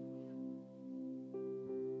before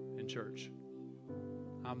in church.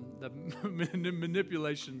 The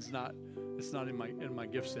manipulation's not in my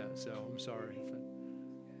gift set, so I'm sorry.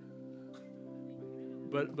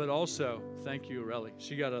 But also, thank you, Aurelie.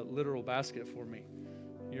 She got a literal basket for me.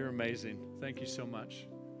 You're amazing. Thank you so much.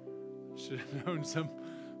 Should have known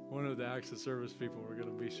one of the acts of service people were going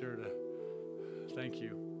to be sure to. Thank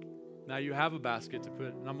you. Now you have a basket to put,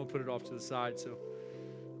 and I'm going to put it off to the side, so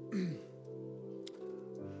you're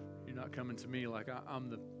not coming to me like I'm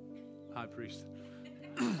the high priest.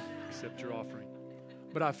 Accept your offering.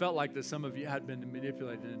 But I felt like that some of you had been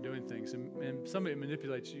manipulated into doing things, and somebody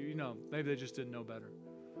manipulates you. Maybe they just didn't know better.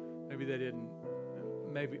 Maybe they didn't.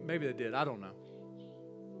 Maybe they did. I don't know.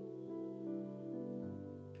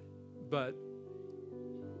 But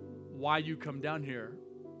why you come down here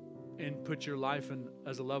and put your life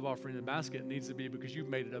as a love offering in the basket needs to be because you've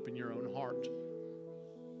made it up in your own heart.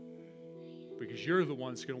 Because you're the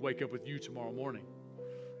one that's going to wake up with you tomorrow morning.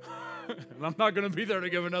 And I'm not going to be there to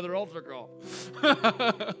give another altar call.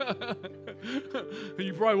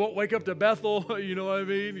 You probably won't wake up to Bethel, you know what I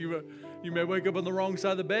mean? You may wake up on the wrong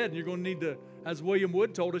side of the bed, and you're going to need to, as William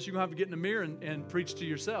Wood told us, you're going to have to get in the mirror and preach to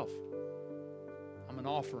yourself. I'm an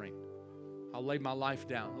offering. I'll lay my life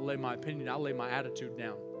down. I'll lay my opinion. I'll lay my attitude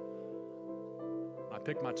down. I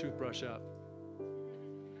pick my toothbrush up.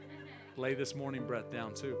 Lay this morning breath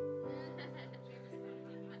down too.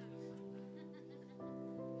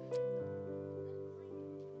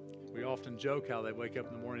 We often joke how they wake up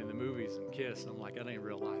in the morning in the movies and kiss, and I'm like, that ain't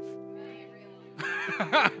real life.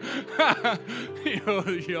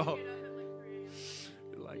 Y'all,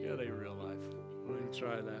 you're like, that ain't real life. Don't even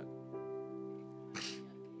try that.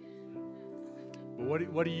 But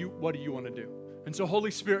what do you want to do? And so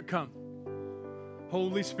Holy Spirit, come.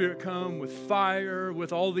 Holy Spirit, come with fire,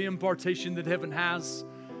 with all the impartation that heaven has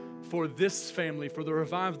for this family, for the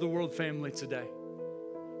Revive the World family today.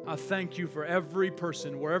 I thank you for every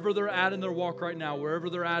person, wherever they're at in their walk right now, wherever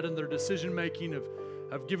they're at in their decision making of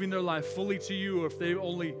giving their life fully to you, or if they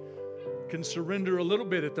only can surrender a little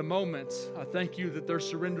bit at the moment. I thank you that they're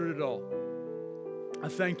surrendered it all. I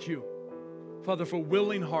thank you, Father, for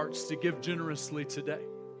willing hearts to give generously today.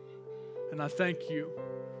 And I thank you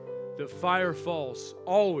that fire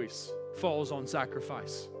always falls on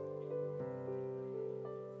sacrifice.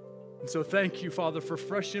 And so thank you, Father, for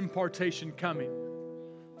fresh impartation coming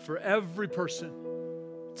for every person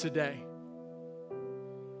today.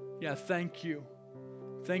 Yeah, thank you.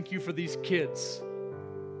 Thank you for these kids.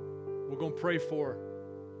 We're going to pray for.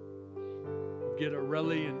 We'll get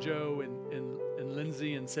Aurelie and Joe and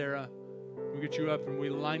Lindsay and Sarah. We'll get you up and we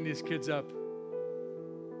line these kids up.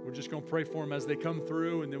 We're just going to pray for them as they come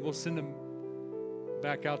through, and then we'll send them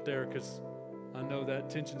back out there because I know that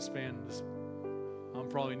attention span I'm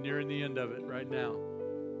probably nearing the end of it right now.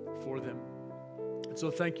 for them. And so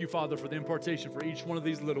thank you, Father, for the impartation for each one of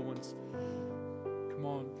these little ones. Come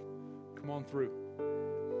on through.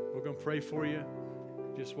 We're going to pray for you.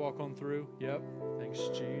 Just walk on through. Yep. Thanks,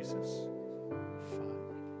 Jesus.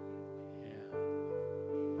 Fine. Yeah.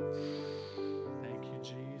 Thank you,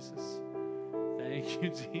 Jesus. Thank you,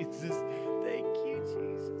 Jesus. Thank you,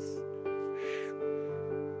 Jesus.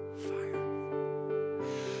 Fire.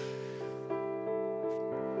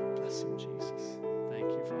 Bless him, Jesus. Thank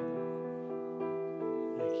you, Father.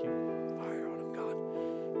 Thank you. Fire on him, God.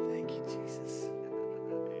 Thank you, Jesus.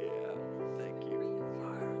 Yeah. Thank you.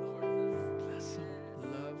 Fire, Lord. Bless him.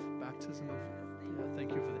 Love, baptism of, yeah, thank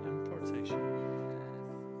you for the impartation.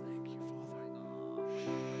 Thank you, Father.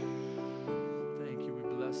 Thank you. We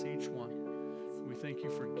bless each one. We thank you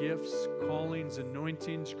for gifts, callings,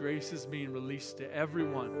 anointings, graces being released to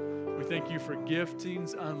everyone. We thank you for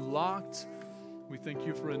giftings unlocked. We thank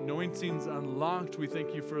you for anointings unlocked. We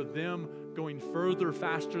thank you for them going further,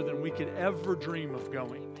 faster than we could ever dream of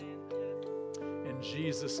going. In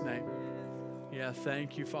Jesus' name. Yeah,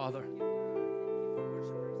 thank you, Father.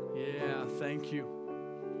 Yeah, thank you.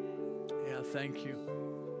 Yeah, thank you.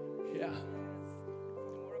 Yeah.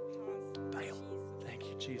 Bam. Thank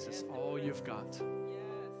you, Jesus. All you've got.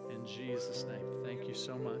 In Jesus' name. Thank you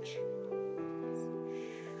so much.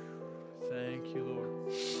 Thank you, Lord.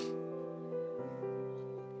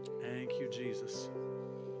 Thank you, Jesus.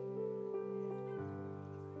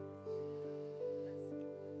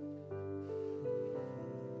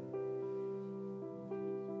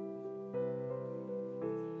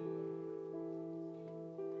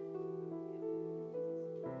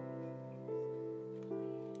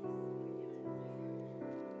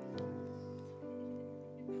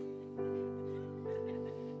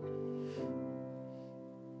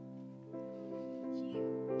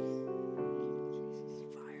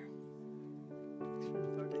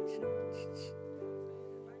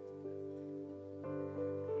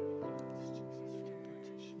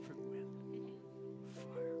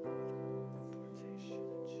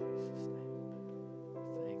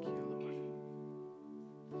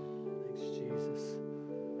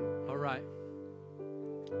 Right.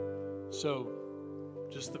 So,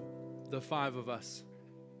 just the five of us.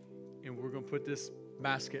 And we're going to put this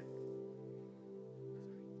basket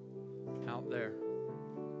out there.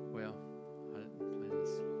 Well, I didn't plan this.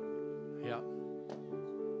 Yeah.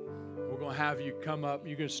 We're going to have you come up.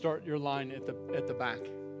 You're going to start your line at the back.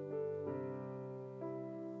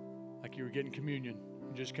 Like you were getting communion.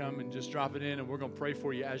 You just come and just drop it in, and we're going to pray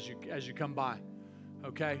for you as you come by.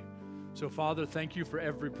 Okay? So, Father, thank you for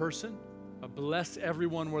every person. Bless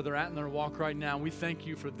everyone where they're at in their walk right now. We thank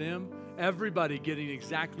you for them, everybody getting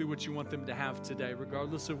exactly what you want them to have today,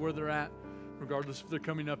 regardless of where they're at, regardless if they're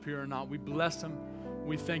coming up here or not. We bless them.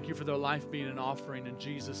 We thank you for their life being an offering in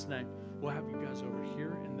Jesus' name. We'll have you guys over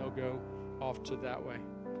here, and they'll go off to that way.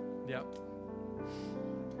 Yep.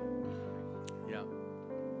 Yep.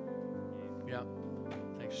 Yep.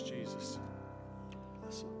 Thanks, Jesus.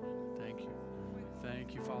 Bless them. Thank you.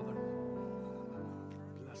 Thank you, Father.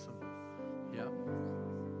 Bless them. Yep.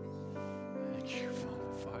 Thank you,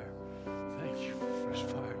 Father, fire. Thank you for fresh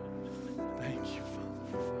fire. Thank you, Father,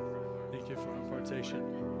 for fire. Thank you for impartation.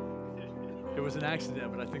 It was an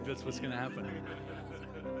accident, but I think that's what's going to happen.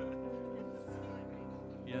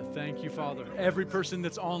 Yeah, thank you, Father. Every person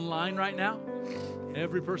that's online right now,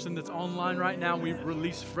 we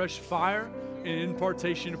release fresh fire and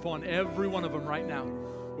impartation upon every one of them right now.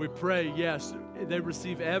 We pray, yes, they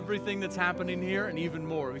receive everything that's happening here and even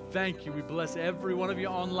more. We thank you. We bless every one of you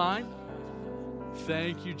online.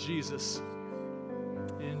 Thank you, Jesus.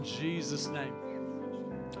 In Jesus' name.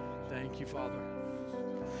 Thank you, Father.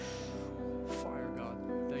 Fire, God.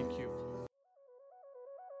 Thank you.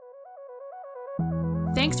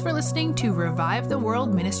 Thanks for listening to Revive the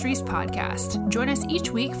World Ministries podcast. Join us each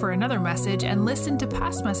week for another message and listen to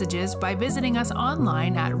past messages by visiting us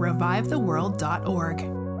online at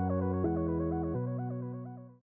revivetheworld.org.